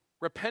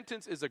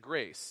 Repentance is a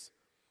grace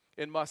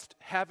and must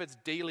have its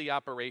daily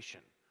operation,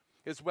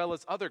 as well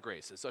as other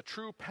graces. A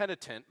true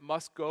penitent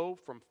must go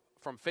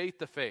from faith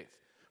to faith,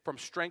 from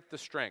strength to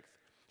strength.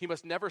 He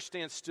must never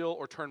stand still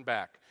or turn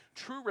back.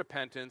 True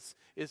repentance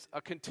is a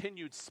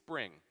continued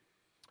spring,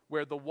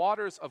 where the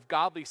waters of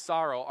godly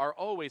sorrow are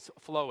always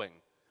flowing.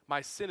 My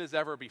sin is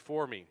ever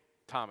before me,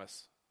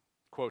 Thomas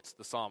quotes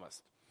the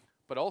psalmist.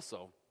 But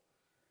also,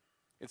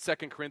 in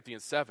 2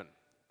 Corinthians 7,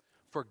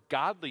 for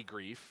godly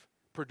grief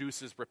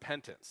produces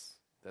repentance.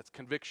 That's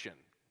conviction.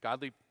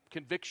 Godly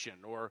conviction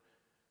or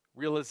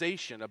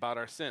realization about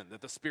our sin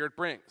that the Spirit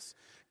brings.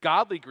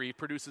 Godly grief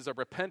produces a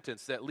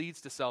repentance that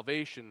leads to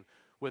salvation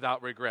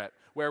without regret.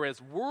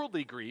 Whereas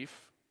worldly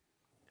grief,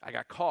 I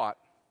got caught,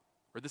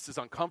 or this is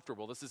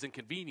uncomfortable, this is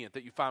inconvenient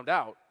that you found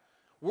out.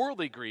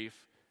 Worldly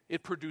grief,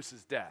 it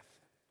produces death.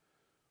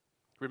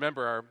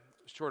 Remember, our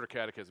Shorter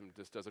Catechism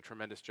just does a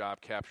tremendous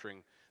job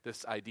capturing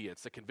this idea.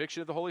 It's the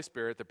conviction of the Holy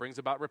Spirit that brings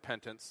about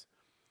repentance.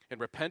 And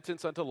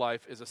repentance unto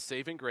life is a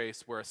saving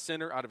grace where a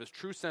sinner, out of his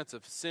true sense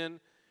of sin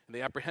and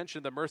the apprehension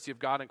of the mercy of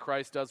God in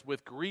Christ, does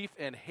with grief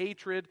and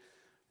hatred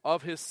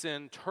of his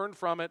sin turn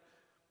from it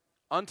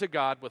unto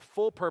God with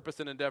full purpose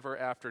and endeavor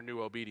after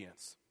new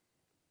obedience.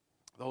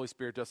 The Holy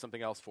Spirit does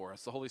something else for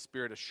us. The Holy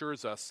Spirit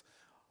assures us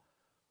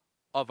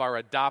of our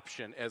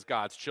adoption as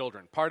God's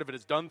children. Part of it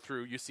is done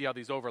through, you see how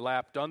these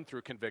overlap, done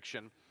through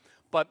conviction.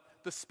 But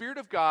the Spirit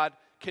of God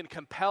can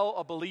compel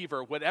a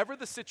believer, whatever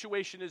the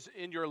situation is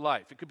in your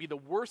life. It could be the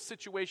worst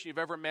situation you've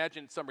ever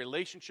imagined in some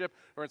relationship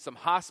or in some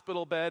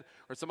hospital bed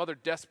or some other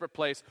desperate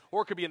place,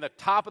 or it could be in the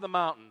top of the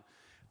mountain.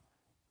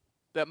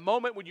 That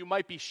moment when you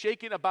might be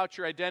shaken about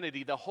your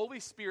identity, the Holy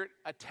Spirit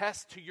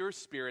attests to your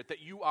spirit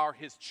that you are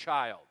his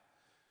child,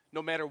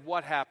 no matter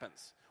what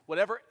happens.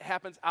 Whatever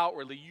happens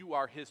outwardly, you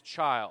are his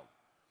child.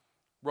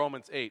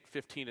 Romans 8,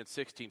 15 and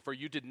 16. For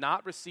you did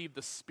not receive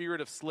the spirit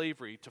of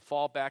slavery to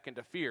fall back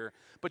into fear,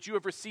 but you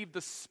have received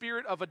the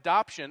spirit of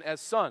adoption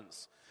as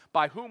sons,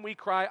 by whom we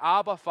cry,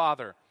 Abba,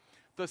 Father.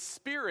 The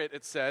Spirit,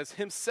 it says,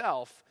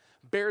 himself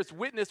bears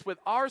witness with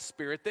our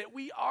spirit that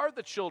we are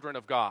the children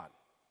of God.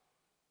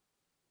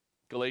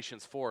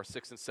 Galatians 4,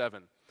 6 and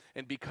 7.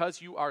 And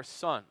because you are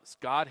sons,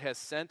 God has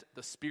sent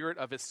the Spirit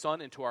of his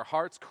Son into our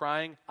hearts,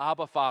 crying,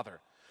 Abba, Father.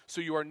 So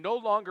you are no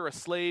longer a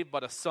slave,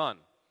 but a son.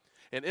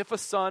 And if a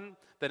son,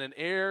 then an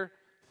heir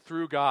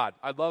through God.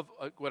 I love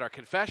what our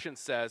confession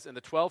says in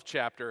the 12th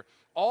chapter.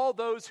 All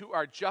those who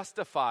are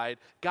justified,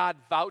 God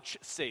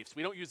vouchsafes.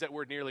 We don't use that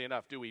word nearly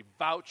enough, do we?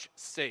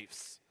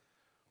 Vouchsafes.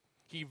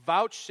 He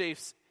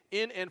vouchsafes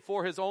in and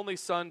for his only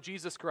Son,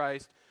 Jesus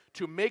Christ,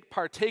 to make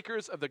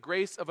partakers of the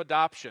grace of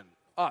adoption,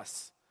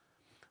 us,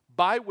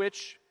 by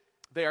which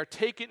they are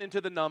taken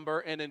into the number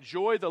and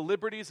enjoy the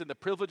liberties and the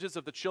privileges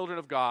of the children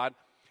of God,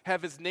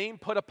 have his name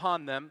put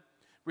upon them,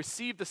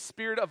 receive the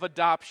spirit of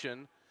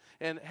adoption,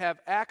 and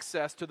have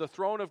access to the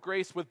throne of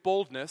grace with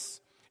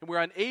boldness. And we're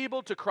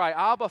unable to cry,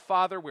 Abba,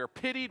 Father. We're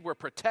pitied, we're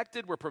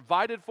protected, we're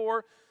provided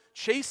for,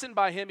 chastened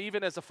by him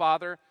even as a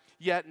father,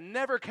 yet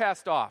never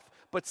cast off,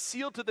 but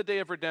sealed to the day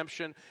of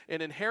redemption,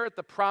 and inherit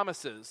the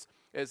promises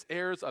as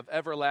heirs of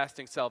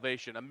everlasting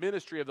salvation. A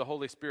ministry of the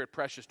Holy Spirit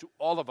precious to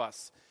all of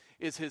us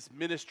is his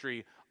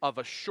ministry of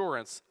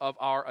assurance of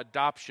our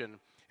adoption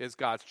as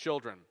God's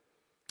children.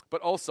 But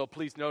also,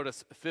 please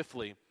notice,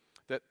 fifthly,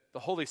 that the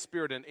Holy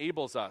Spirit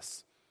enables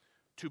us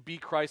to be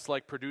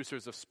Christ-like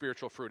producers of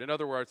spiritual fruit. In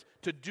other words,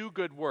 to do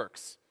good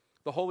works.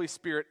 The Holy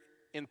Spirit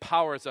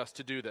empowers us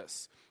to do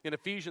this. In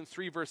Ephesians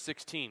 3, verse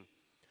 16,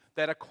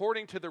 that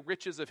according to the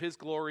riches of his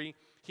glory,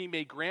 he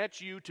may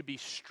grant you to be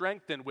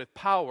strengthened with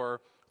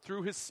power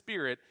through his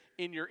Spirit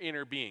in your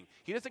inner being.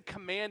 He doesn't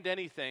command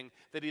anything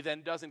that he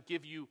then doesn't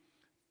give you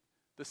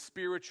the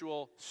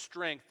spiritual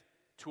strength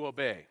to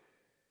obey.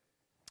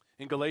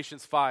 In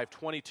Galatians 5,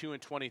 22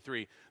 and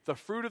 23, the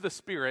fruit of the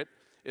Spirit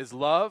is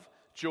love,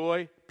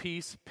 joy,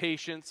 peace,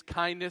 patience,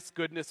 kindness,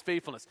 goodness,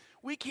 faithfulness.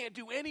 We can't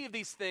do any of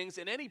these things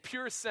in any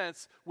pure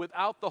sense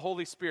without the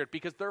Holy Spirit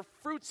because they're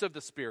fruits of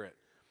the Spirit.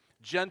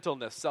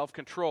 Gentleness,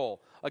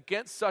 self-control.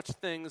 Against such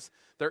things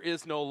there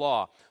is no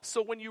law.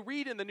 So when you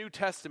read in the New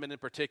Testament in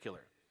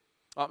particular,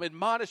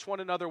 admonish one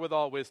another with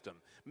all wisdom.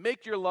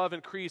 Make your love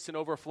increase and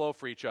overflow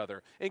for each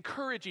other.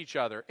 Encourage each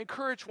other.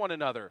 Encourage one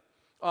another.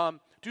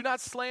 Do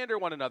not slander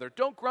one another.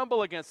 Don't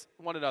grumble against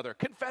one another.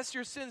 Confess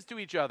your sins to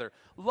each other.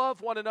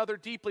 Love one another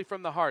deeply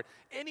from the heart.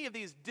 Any of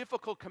these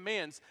difficult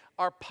commands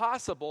are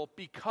possible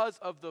because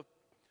of the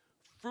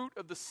fruit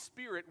of the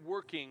Spirit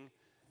working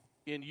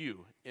in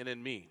you and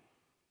in me.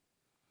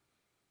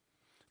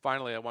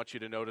 Finally, I want you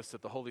to notice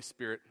that the Holy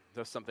Spirit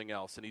does something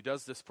else, and he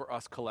does this for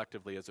us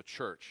collectively as a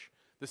church.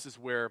 This is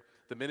where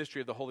the ministry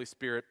of the Holy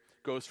Spirit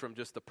goes from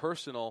just the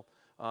personal,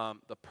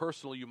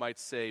 you might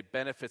say,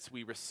 benefits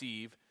we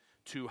receive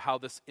to how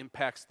this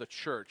impacts the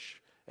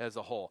church as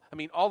a whole. I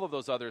mean, all of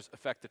those others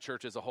affect the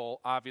church as a whole,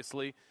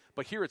 obviously,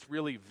 but here it's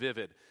really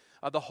vivid.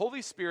 The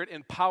Holy Spirit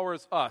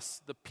empowers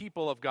us, the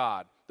people of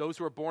God, those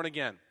who are born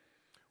again,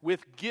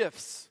 with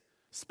gifts,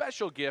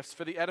 special gifts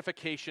for the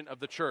edification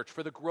of the church,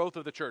 for the growth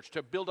of the church,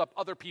 to build up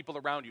other people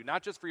around you,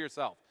 not just for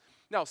yourself.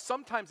 Now,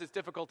 sometimes it's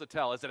difficult to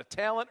tell. Is it a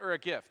talent or a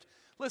gift?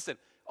 Listen,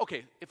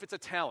 okay, if it's a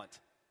talent,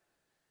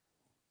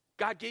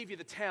 God gave you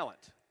the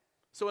talent.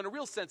 So in a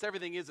real sense,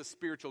 everything is a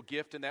spiritual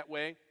gift in that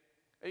way.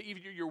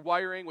 Even your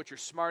wiring, what you're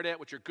smart at,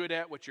 what you're good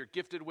at, what you're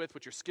gifted with,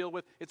 what you're skilled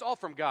with, it's all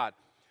from God.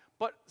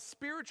 But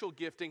spiritual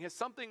gifting has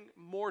something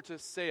more to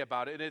say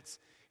about it, and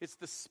it's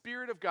the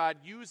Spirit of God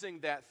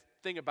using that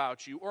thing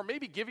about you, or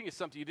maybe giving you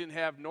something you didn't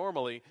have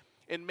normally,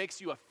 and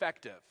makes you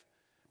effective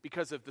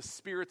because of the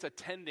Spirit's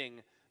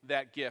attending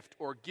that gift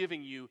or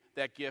giving you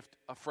that gift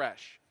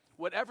afresh.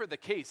 Whatever the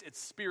case, it's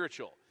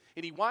spiritual.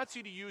 And he wants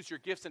you to use your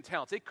gifts and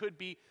talents. It could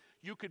be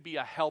you could be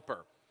a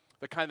helper,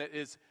 the kind that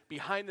is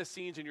behind the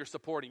scenes and you're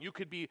supporting. You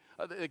could be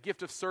a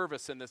gift of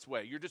service in this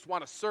way. You just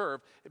want to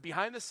serve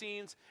behind the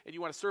scenes and you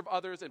want to serve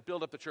others and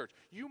build up the church.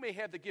 You may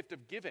have the gift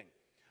of giving.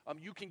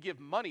 You can give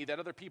money that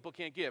other people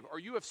can't give, or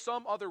you have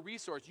some other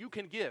resource you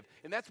can give,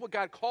 and that's what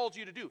God calls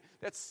you to do.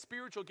 That's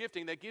spiritual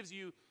gifting that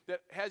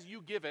has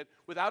you give it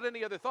without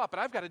any other thought.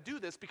 But I've got to do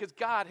this because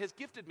God has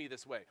gifted me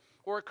this way.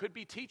 Or it could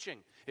be teaching.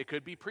 It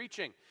could be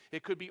preaching.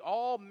 It could be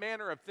all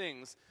manner of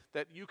things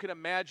that you can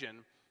imagine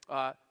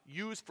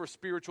used for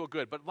spiritual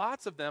good. But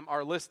lots of them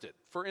are listed.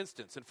 For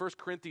instance, in 1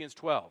 Corinthians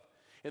 12,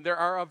 and there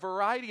are a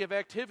variety of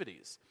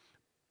activities.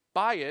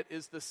 By it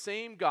is the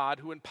same God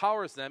who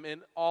empowers them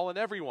in all and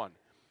everyone.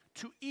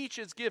 To each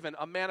is given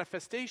a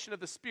manifestation of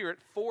the Spirit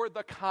for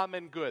the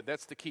common good.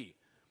 That's the key.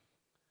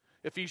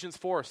 Ephesians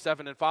 4,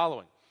 7 and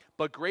following.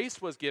 But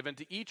grace was given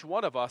to each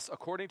one of us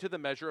according to the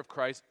measure of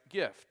Christ's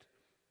gift.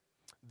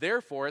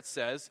 Therefore, it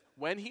says,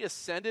 when he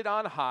ascended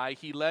on high,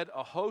 he led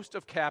a host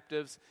of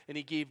captives and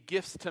he gave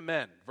gifts to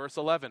men. Verse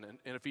 11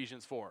 in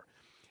Ephesians 4.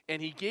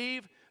 And he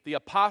gave the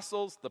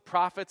apostles, the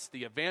prophets,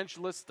 the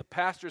evangelists, the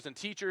pastors and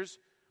teachers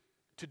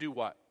to do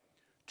what?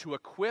 To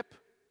equip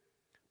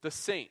the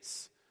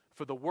saints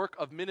for the work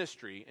of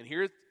ministry, and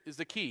here is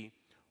the key,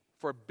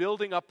 for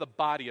building up the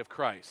body of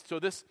Christ. So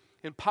this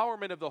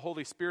empowerment of the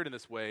Holy Spirit in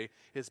this way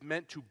is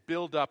meant to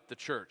build up the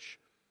church.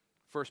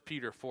 1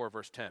 Peter 4,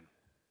 verse 10.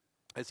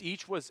 As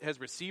each has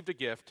received a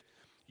gift,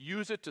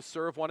 use it to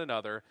serve one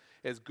another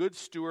as good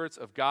stewards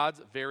of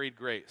God's varied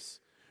grace.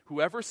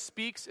 Whoever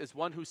speaks is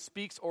one who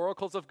speaks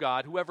oracles of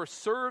God. Whoever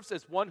serves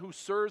is one who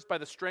serves by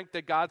the strength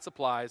that God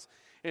supplies,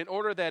 in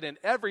order that in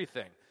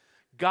everything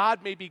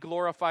God may be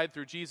glorified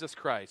through Jesus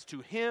Christ.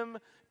 To him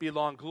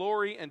belong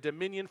glory and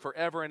dominion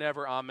forever and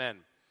ever. Amen.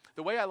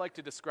 The way I like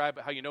to describe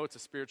it, how you know it's a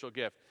spiritual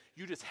gift,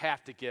 you just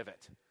have to give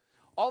it.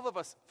 All of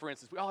us, for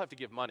instance, we all have to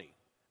give money.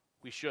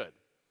 We should.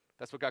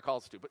 That's what God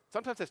calls us to. But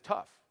sometimes that's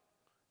tough.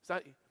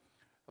 A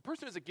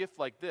person who has a gift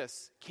like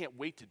this can't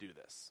wait to do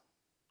this.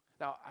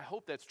 Now, I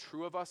hope that's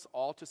true of us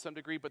all to some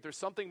degree, but there's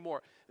something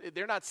more.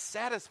 They're not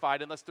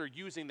satisfied unless they're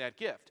using that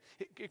gift.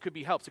 It could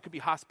be helps. It could be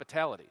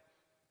hospitality.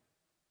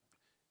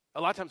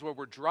 A lot of times where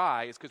we're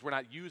dry is because we're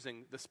not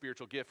using the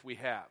spiritual gift we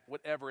have,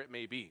 whatever it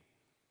may be.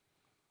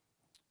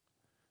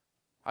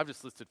 I've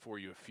just listed for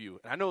you a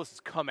few. And I know this has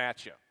come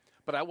at you,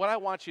 but what I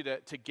want you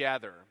to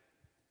gather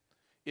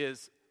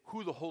is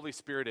who the Holy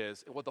Spirit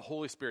is and what the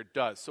Holy Spirit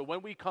does. So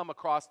when we come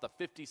across the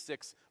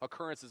 56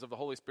 occurrences of the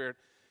Holy Spirit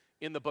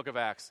in the book of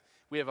Acts,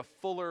 we have a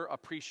fuller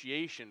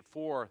appreciation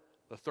for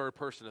the third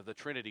person of the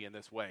Trinity in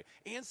this way,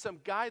 and some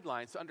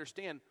guidelines to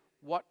understand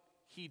what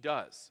he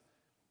does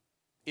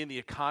in the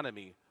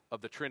economy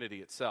of the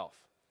Trinity itself.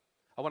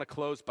 I want to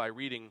close by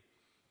reading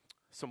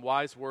some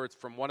wise words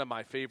from one of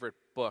my favorite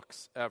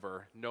books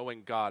ever,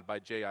 Knowing God by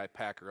J.I.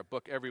 Packer, a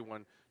book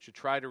everyone should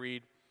try to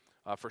read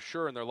for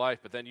sure in their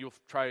life, but then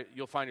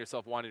you'll find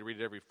yourself wanting to read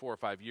it every 4 or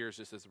 5 years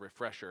just as a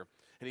refresher.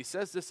 And he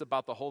says this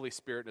about the Holy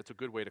Spirit, and it's a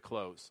good way to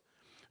close.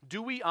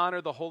 Do we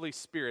honor the Holy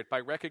Spirit by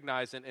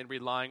recognizing and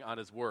relying on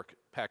his work,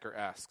 Packer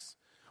asks?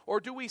 Or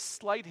do we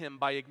slight him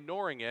by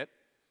ignoring it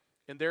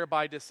and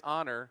thereby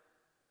dishonor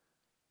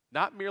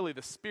not merely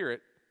the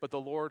Spirit, but the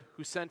Lord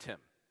who sent him?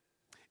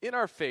 In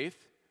our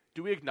faith,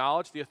 do we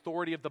acknowledge the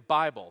authority of the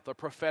Bible, the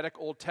prophetic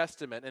Old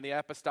Testament, and the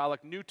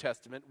apostolic New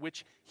Testament,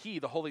 which he,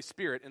 the Holy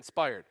Spirit,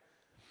 inspired?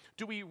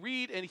 Do we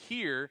read and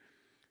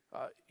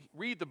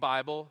read the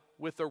Bible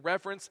with the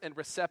reverence and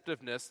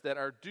receptiveness that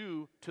are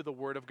due to the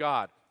Word of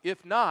God?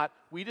 If not,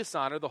 we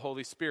dishonor the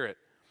Holy Spirit.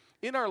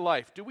 In our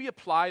life, do we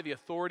apply the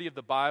authority of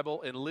the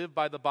Bible and live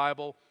by the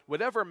Bible,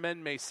 whatever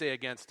men may say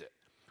against it,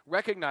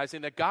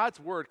 recognizing that God's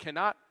Word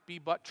cannot be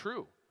but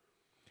true,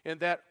 and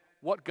that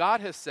what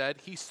God has said,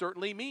 he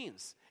certainly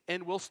means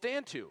and will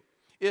stand to?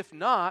 If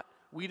not,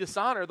 we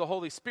dishonor the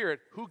Holy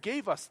Spirit who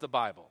gave us the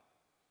Bible.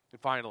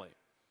 And finally,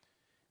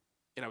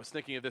 and I was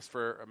thinking of this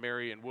for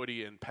Mary and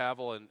Woody and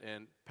Pavel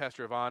and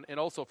Pastor Yvonne, and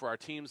also for our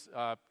teams,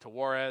 to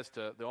Juarez,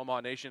 to the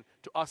Omaha Nation,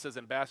 to us as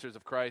ambassadors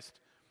of Christ.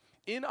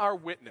 In our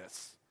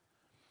witness,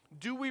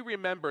 do we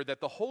remember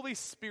that the Holy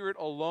Spirit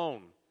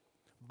alone,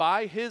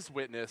 by his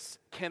witness,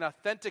 can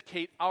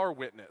authenticate our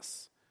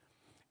witness,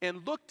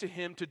 and look to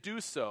him to do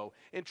so,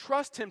 and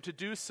trust him to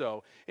do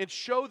so, and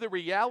show the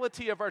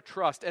reality of our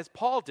trust, as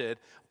Paul did,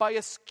 by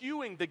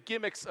eschewing the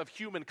gimmicks of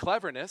human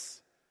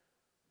cleverness?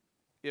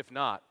 If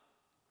not,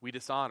 we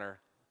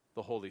dishonor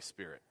the Holy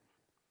Spirit.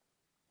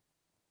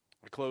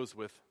 I close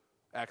with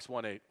Acts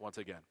 1:8 once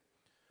again.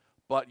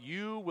 But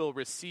you will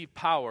receive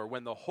power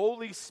when the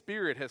Holy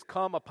Spirit has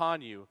come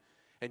upon you,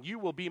 and you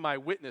will be my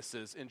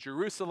witnesses in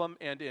Jerusalem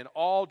and in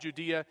all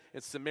Judea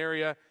and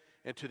Samaria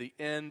and to the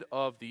end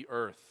of the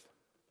earth.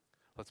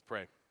 Let's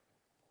pray.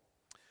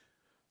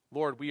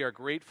 Lord, we are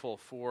grateful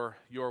for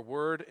your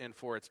word and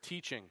for its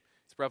teaching,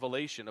 its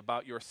revelation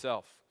about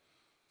yourself.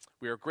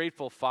 We are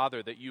grateful,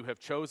 Father, that you have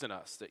chosen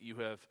us, that you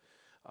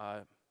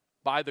have,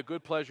 by the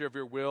good pleasure of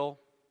your will,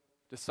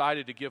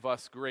 decided to give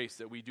us grace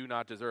that we do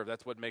not deserve.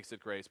 That's what makes it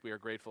grace. We are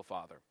grateful,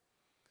 Father.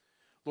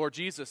 Lord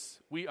Jesus,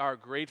 we are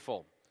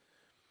grateful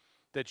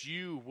that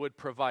you would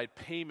provide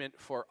payment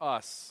for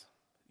us.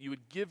 You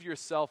would give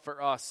yourself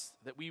for us,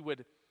 that we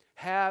would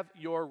have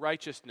your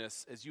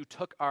righteousness as you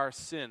took our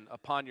sin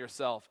upon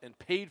yourself and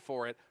paid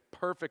for it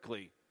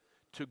perfectly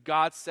to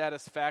God's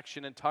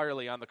satisfaction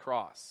entirely on the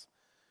cross.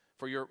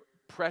 For your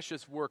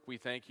precious work, we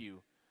thank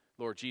you,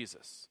 Lord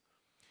Jesus.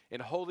 And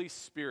Holy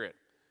Spirit,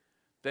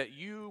 that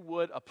you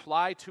would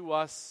apply to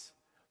us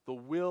the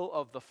will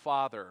of the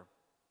Father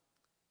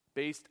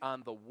based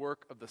on the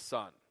work of the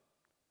Son.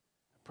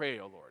 I pray,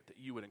 O Lord, that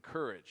you would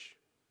encourage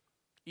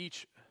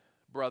each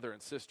brother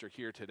and sister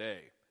here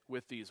today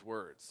with these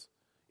words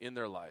in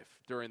their life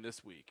during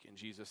this week. In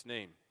Jesus'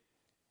 name,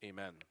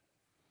 amen.